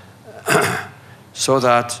 so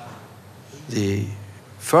that the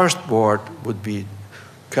first board would be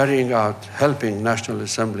carrying out, helping national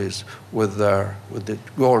assemblies with the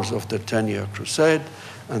goals of the 10-year crusade,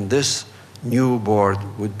 and this new board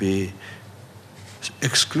would be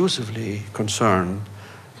exclusively concerned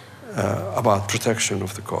about protection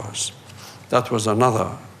of the cause. That was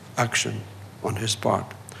another action on his part.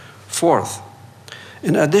 4th,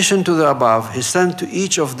 In addition to the above, he sent to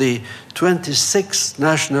each of the 26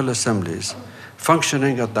 national assemblies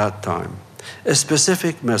functioning at that time a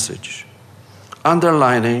specific message,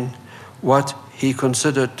 underlining what he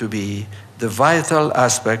considered to be the vital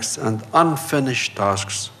aspects and unfinished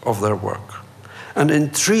tasks of their work, and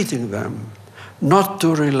entreating them not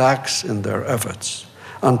to relax in their efforts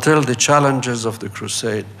until the challenges of the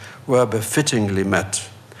crusade were befittingly met.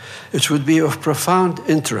 It would be of profound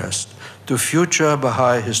interest to future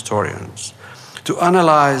Baha'i historians to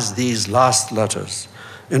analyze these last letters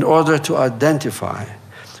in order to identify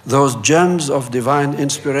those gems of divine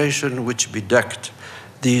inspiration which bedecked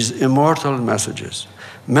these immortal messages,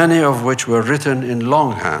 many of which were written in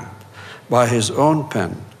longhand by his own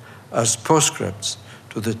pen as postscripts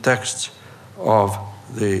to the text of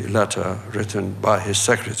the letter written by his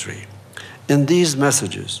secretary. In these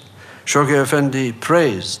messages, Shoghi Effendi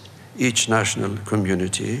praised each national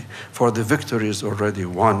community for the victories already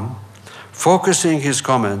won, focusing his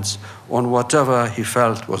comments on whatever he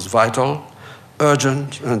felt was vital,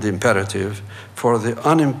 urgent, and imperative for the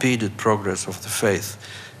unimpeded progress of the faith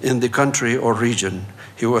in the country or region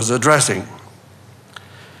he was addressing.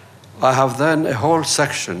 I have then a whole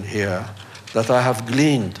section here that I have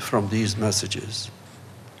gleaned from these messages,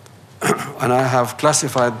 and I have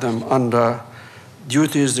classified them under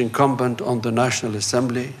duties incumbent on the National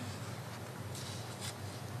Assembly,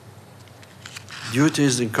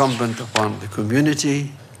 duties incumbent upon the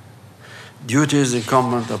community, duties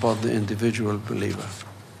incumbent upon the individual believer.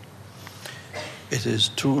 It is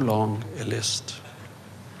too long a list.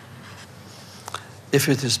 If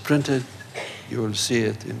it is printed, you will see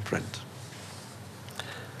it in print.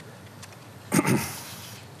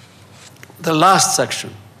 The last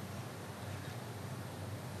section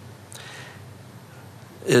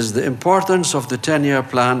is the importance of the 10-year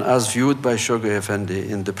plan as viewed by Shoghi Effendi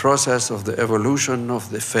in the process of the evolution of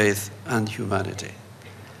the faith and humanity.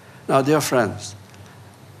 Now, dear friends,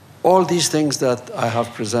 all these things that I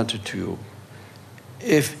have presented to you,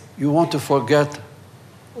 if you want to forget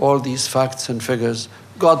all these facts and figures,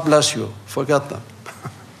 God bless you, forget them.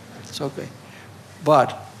 It's okay.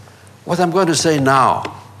 But what I'm going to say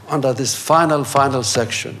now, under this final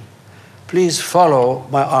section, please follow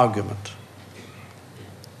my argument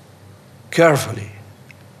carefully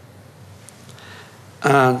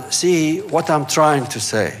and see what I'm trying to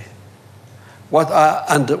say, what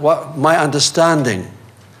my understanding,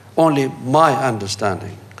 only my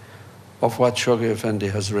understanding of what Shoghi Effendi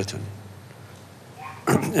has written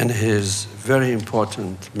in his very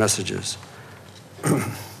important messages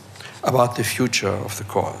about the future of the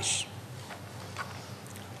cause.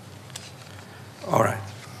 All right.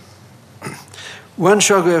 When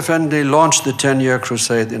Shoghi Effendi launched the 10-year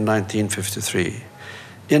crusade in 1953,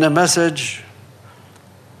 in a message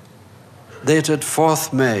dated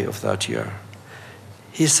 4th May of that year,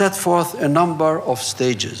 he set forth a number of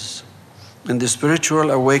stages in the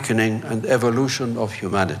spiritual awakening and evolution of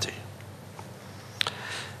humanity.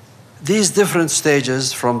 These different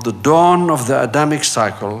stages, from the dawn of the Adamic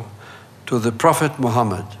cycle to the Prophet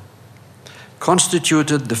Muhammad,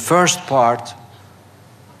 constituted the first part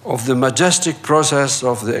of the majestic process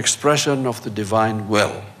of the expression of the divine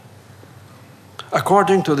will.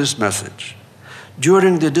 According to this message,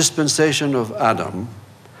 during the dispensation of Adam,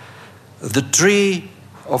 the tree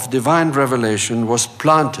of divine revelation was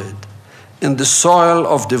planted in the soil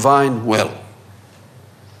of divine will.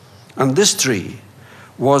 And this tree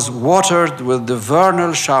was watered with the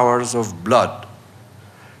vernal showers of blood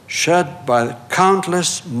shed by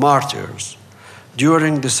countless martyrs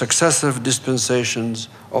during the successive dispensations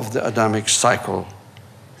of the Adamic cycle.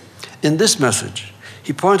 In this message,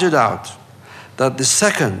 he pointed out that the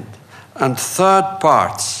second and third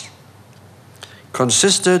parts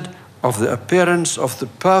consisted of the appearance of the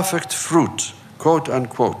perfect fruit, quote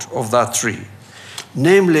unquote, of that tree,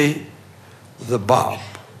 namely the barb,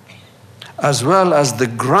 as well as the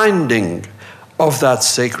grinding of that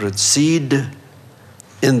sacred seed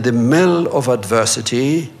in the mill of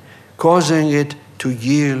adversity, causing it to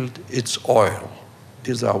yield its oil.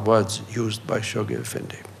 These are words used by Shoghi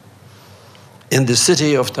Effendi. In the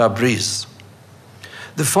city of Tabriz,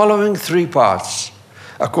 the following three parts,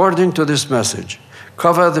 according to this message,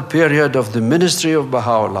 cover the period of the ministry of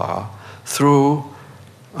Baha'u'llah through,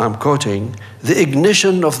 I'm quoting, the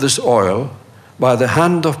ignition of this oil by the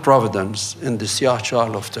hand of providence in the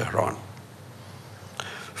Siyah-Chal of Tehran,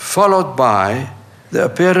 followed by the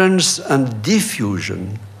appearance and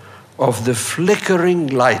diffusion of the flickering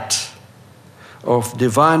light of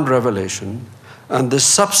divine revelation and the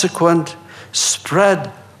subsequent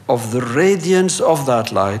spread of the radiance of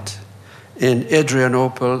that light in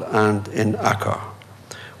Adrianople and in Akka.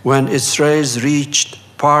 when its rays reached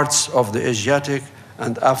parts of the Asiatic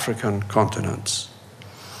and African continents.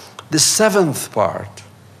 The seventh part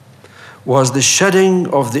was the shedding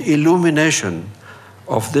of the illumination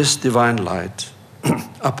of this divine light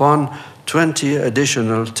upon 20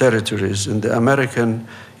 additional territories in the American,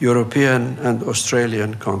 European, and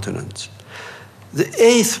Australian continents. The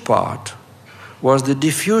eighth part was the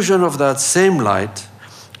diffusion of that same light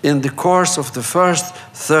in the course of the first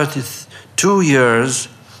 32 years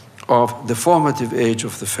of the formative age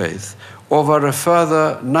of the faith over a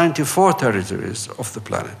further 94 territories of the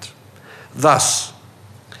planet. Thus,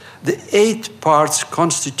 the 8 parts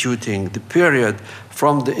constituting the period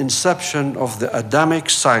from the inception of the Adamic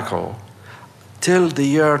cycle till the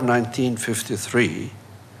year 1953,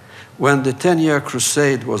 when the 10-year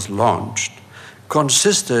crusade was launched,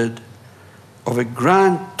 consisted of a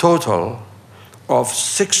grand total of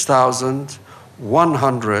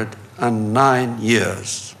 6,109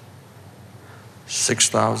 years.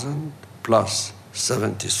 6,000 plus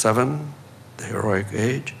 77, the heroic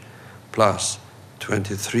age, plus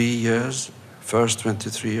 23 years, first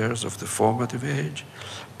 23 years of the formative age,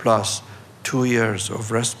 plus 2 years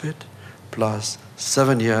of respite, plus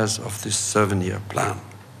 7 years of this 7-year plan.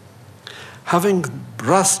 Having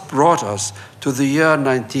brought us to the year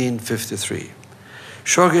 1953,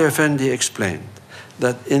 Shoghi Effendi explained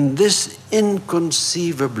that in this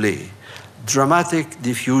inconceivably dramatic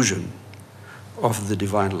diffusion of the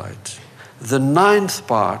divine light, the 9th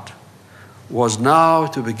part was now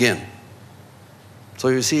to begin. So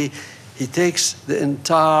you see, he takes the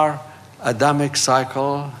entire Adamic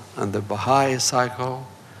cycle and the Bahá'í cycle,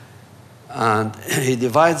 and he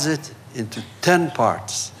divides it into 10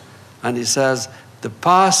 parts. And he says the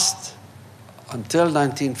past until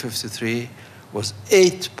 1953 was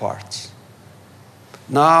 8 parts.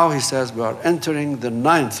 Now he says we are entering the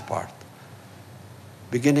 9th part,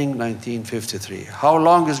 beginning 1953. How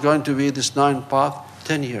long is going to be this 9th part?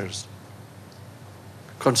 10 years.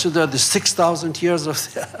 Consider the 6,000 years of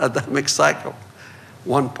the Adamic cycle,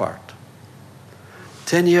 1 part.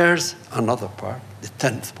 10 years, another part, the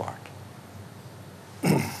 10th part.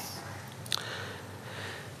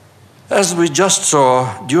 As we just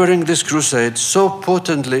saw, during this crusade, so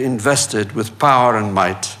potently invested with power and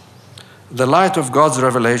might, the light of God's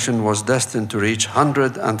revelation was destined to reach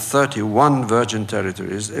 131 virgin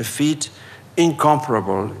territories, a feat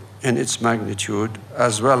incomparable in its magnitude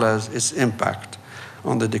as well as its impact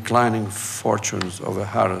on the declining fortunes of a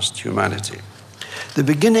harassed humanity. The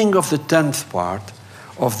beginning of the 10th part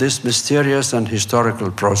of this mysterious and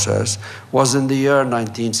historical process was in the year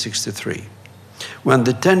 1963, when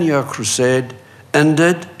the 10-year crusade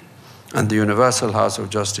ended and the Universal House of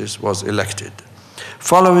Justice was elected.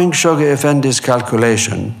 Following Shoghi Effendi's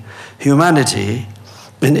calculation, humanity,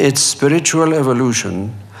 in its spiritual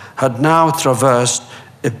evolution, had now traversed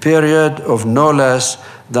a period of no less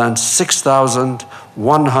than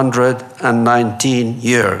 6,119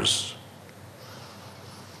 years.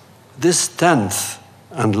 This 10th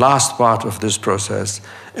and last part of this process,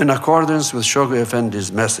 in accordance with Shoghi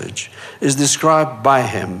Effendi's message, is described by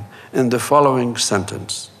him in the following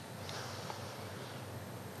sentence.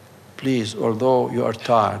 Please, although you are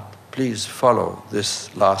tired, please follow this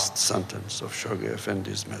last sentence of Shoghi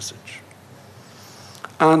Effendi's message.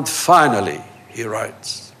 And finally, he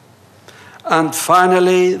writes, and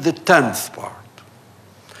finally the 10th part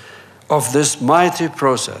of this mighty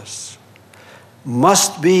process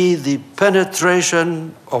must be the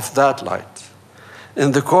penetration of that light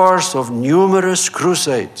in the course of numerous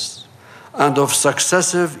crusades and of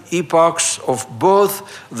successive epochs of both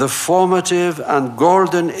the formative and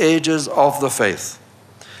golden ages of the faith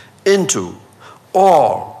into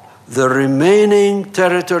all the remaining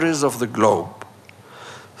territories of the globe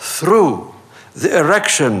through the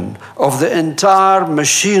erection of the entire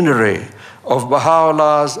machinery of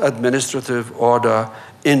Baha'u'llah's administrative order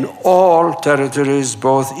in all territories,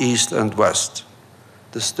 both East and West,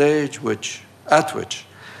 the stage at which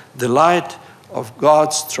the light of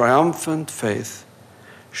God's triumphant faith,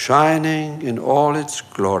 shining in all its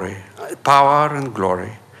glory, power and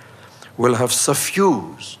glory, will have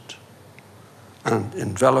suffused and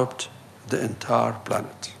enveloped the entire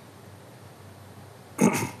planet.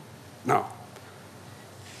 Now,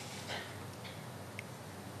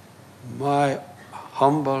 my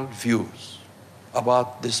humble views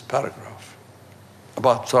about this paragraph,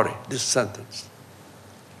 this sentence.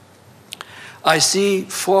 I see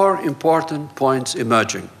 4 important points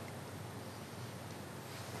emerging.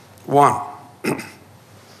 1,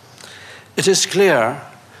 it is clear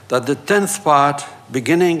that the 10th part,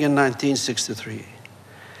 beginning in 1963,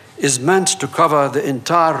 is meant to cover the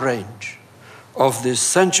entire range of the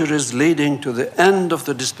centuries leading to the end of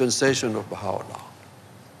the dispensation of Baha'u'llah.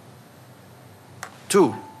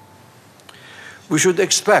 2, we should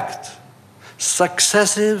expect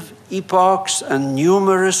successive epochs and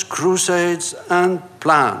numerous crusades and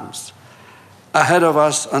plans ahead of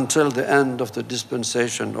us until the end of the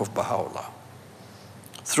dispensation of Baha'u'llah.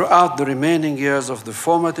 Throughout the remaining years of the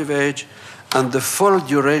formative age and the full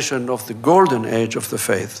duration of the golden age of the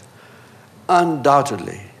faith,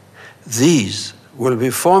 undoubtedly, these will be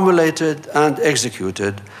formulated and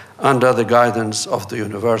executed under the guidance of the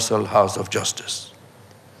Universal House of Justice.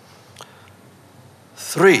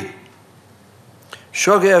 3,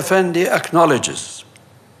 Shoghi Effendi acknowledges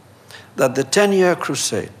that the 10-year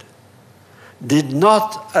crusade did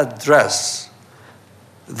not address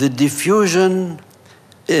the diffusion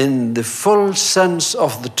in the full sense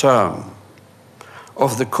of the term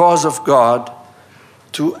of the cause of God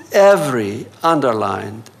to every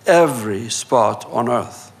spot on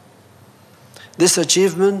earth. This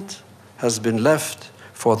achievement has been left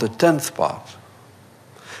for the 10th part,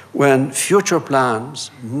 when future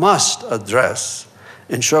plans must address,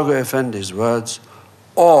 in Shoghi Effendi's words,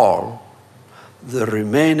 all the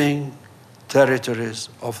remaining territories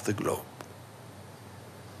of the globe.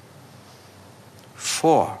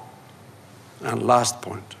 4, and last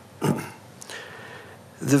point.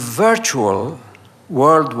 The virtual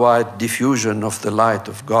worldwide diffusion of the light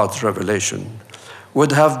of God's revelation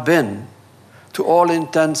would have been, to all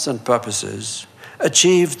intents and purposes,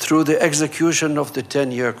 achieved through the execution of the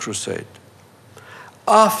 10-year crusade.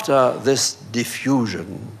 After this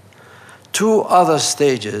diffusion, 2 other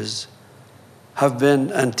stages have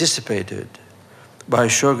been anticipated by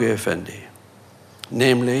Shoghi Effendi,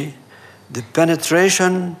 namely the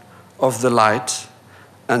penetration of the light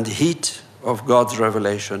and heat of God's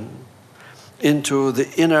revelation into the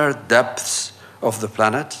inner depths of the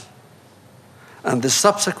planet, and the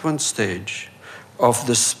subsequent stage of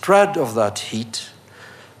the spread of that heat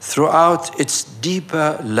throughout its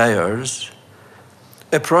deeper layers,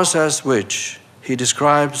 a process which he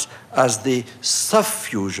describes as the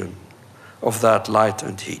suffusion of that light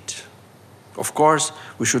and heat. Of course,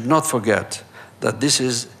 we should not forget that this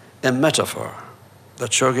is a metaphor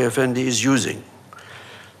that Shoghi Effendi is using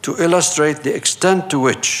to illustrate the extent to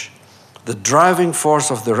which the driving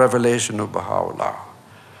force of the revelation of Baha'u'llah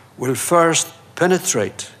will first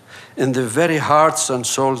penetrate in the very hearts and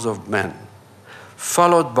souls of men,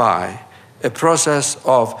 followed by a process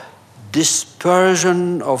of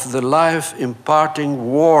dispersion of the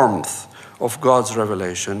life-imparting warmth of God's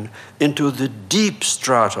revelation into the deep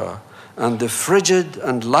strata and the frigid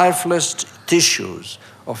and lifeless tissues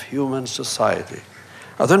of human society.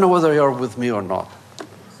 I don't know whether you're with me or not.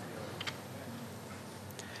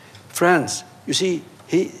 Friends, you see,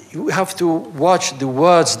 you have to watch the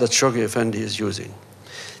words that Shoghi Effendi is using.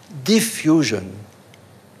 Diffusion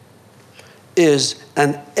is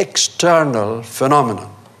an external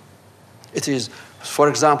phenomenon. It is, for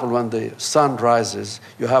example, when the sun rises,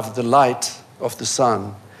 you have the light of the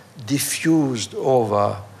sun diffused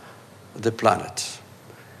over the planet.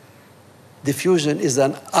 Diffusion is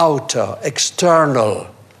an outer, external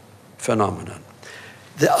phenomenon.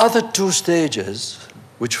 The other 2 stages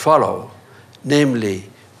which follow, namely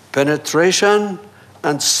penetration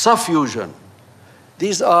and suffusion,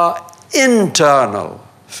 these are internal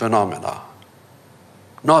phenomena,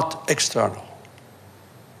 not external.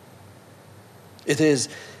 It is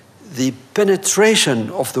the penetration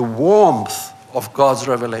of the warmth of God's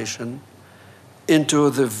revelation into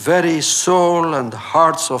the very soul and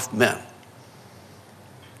hearts of men.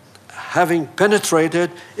 Having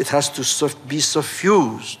penetrated, it has to be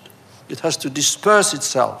suffused. It has to disperse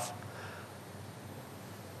itself,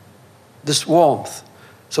 this warmth,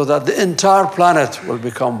 so that the entire planet will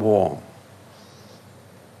become warm.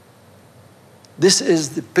 This is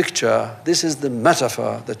the picture, this is the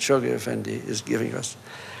metaphor that Shoghi Effendi is giving us.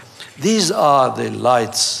 These are the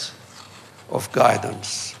lights of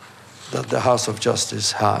guidance that the House of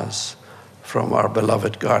Justice has from our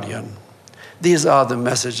beloved guardian. These are the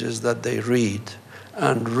messages that they read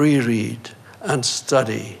and reread and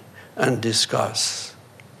study and discuss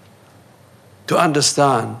to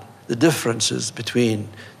understand the differences between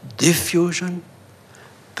diffusion,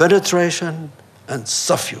 penetration, and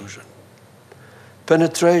suffusion.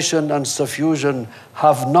 Penetration and suffusion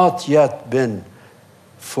have not yet been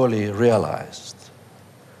fully realized.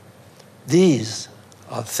 These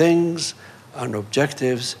are things and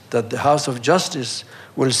objectives that the House of Justice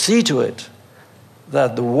will see to it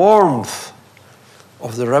that the warmth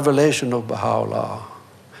of the revelation of Baha'u'llah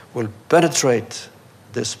will penetrate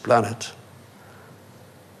this planet,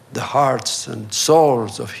 the hearts and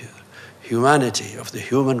souls of humanity, of the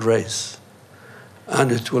human race,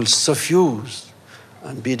 and it will suffuse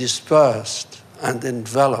and be dispersed and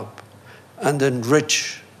envelop and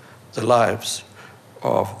enrich the lives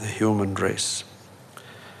of the human race.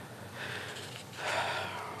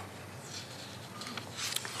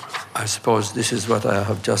 I suppose this is what I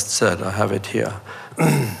have just said. I have it here.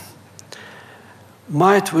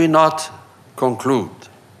 Might we not conclude,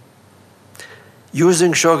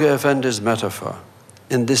 using Shoghi Effendi's metaphor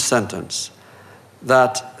in this sentence,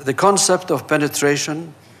 that the concept of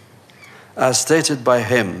penetration, as stated by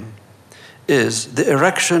him, is the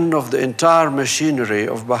erection of the entire machinery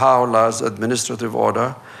of Baha'u'llah's administrative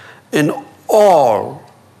order in all,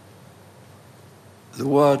 the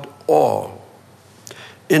word all,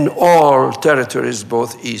 in all territories,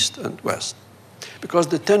 both east and west. Because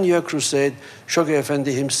the 10-year crusade, Shoghi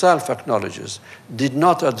Effendi himself acknowledges, did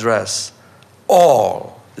not address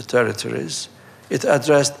all the territories. It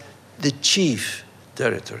addressed the chief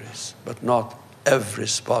territories, but not every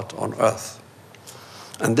spot on earth.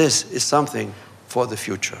 And this is something for the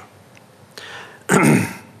future.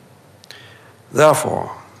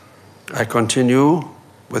 Therefore, I continue,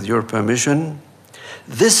 with your permission.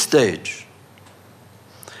 This stage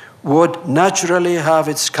would naturally have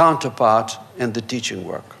its counterpart in the teaching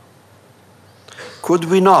work. Could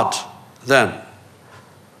we not, then,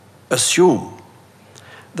 assume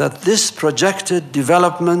that this projected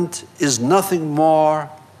development is nothing more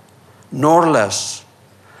nor less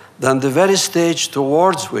than the very stage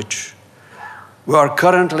towards which we are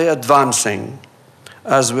currently advancing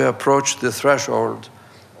as we approach the threshold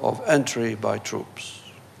of entry by troops?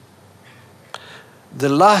 The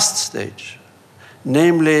last stage,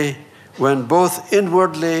 namely when both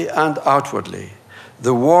inwardly and outwardly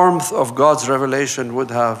the warmth of God's revelation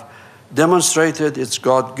would have demonstrated its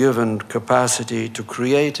God-given capacity to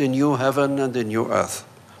create a new heaven and a new earth,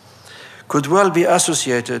 could well be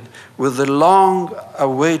associated with the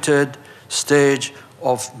long-awaited stage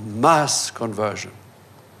of mass conversion,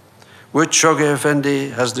 which Shoghi Effendi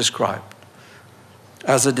has described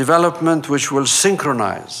as a development which will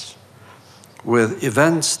synchronize with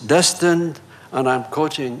events destined, and I'm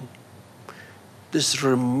quoting this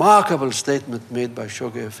remarkable statement made by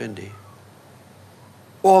Shoghi Effendi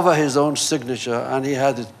over his own signature, and he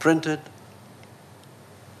had it printed.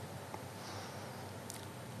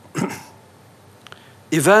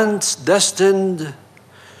 Events destined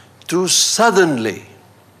to suddenly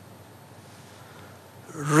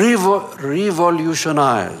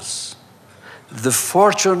revolutionize the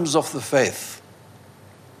fortunes of the faith,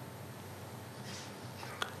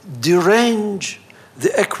 derange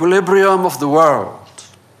the equilibrium of the world,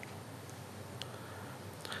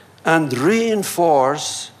 and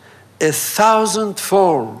reinforce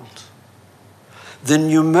 1,000-fold the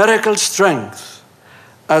numerical strength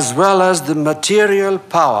as well as the material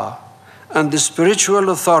power and the spiritual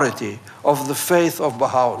authority of the faith of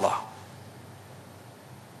Baha'u'llah.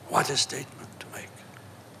 What a statement to make.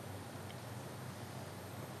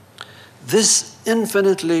 This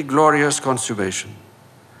infinitely glorious consummation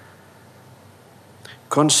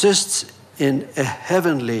consists in a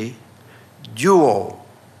heavenly duo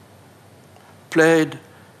played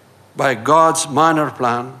by God's minor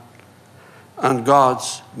plan and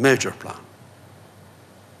God's major plan.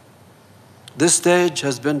 This stage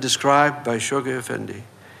has been described by Shoghi Effendi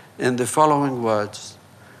in the following words,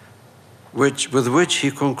 with which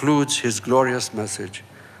he concludes his glorious message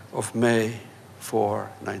of May 4,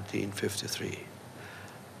 1953.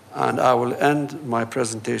 And I will end my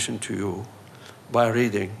presentation to you by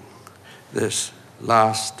reading this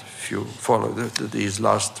last few, these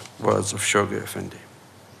last words of Shoghi Effendi.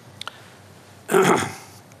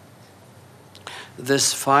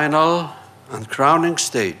 This final and crowning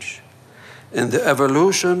stage in the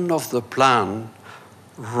evolution of the plan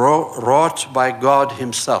wrought by God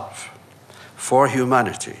himself for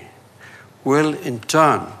humanity will in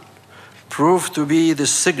turn prove to be the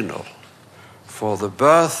signal for the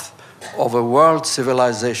birth of a world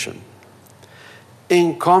civilization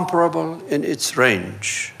incomparable in its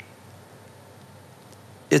range,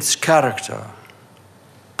 its character,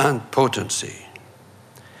 and potency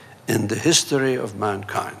in the history of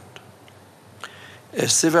mankind. A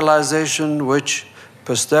civilization which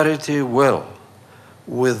posterity will,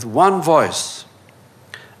 with one voice,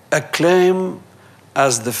 acclaim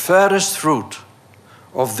as the fairest fruit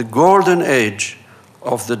of the golden age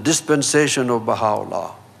of the dispensation of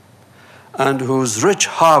Baha'u'llah, and whose rich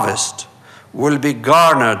harvest will be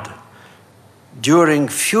garnered during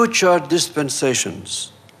future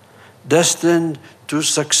dispensations, destined to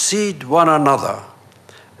succeed one another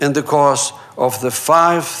in the course of the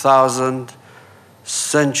 5,000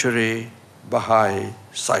 century Bahá'í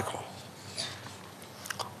cycle.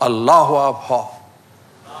 Allahu Abha.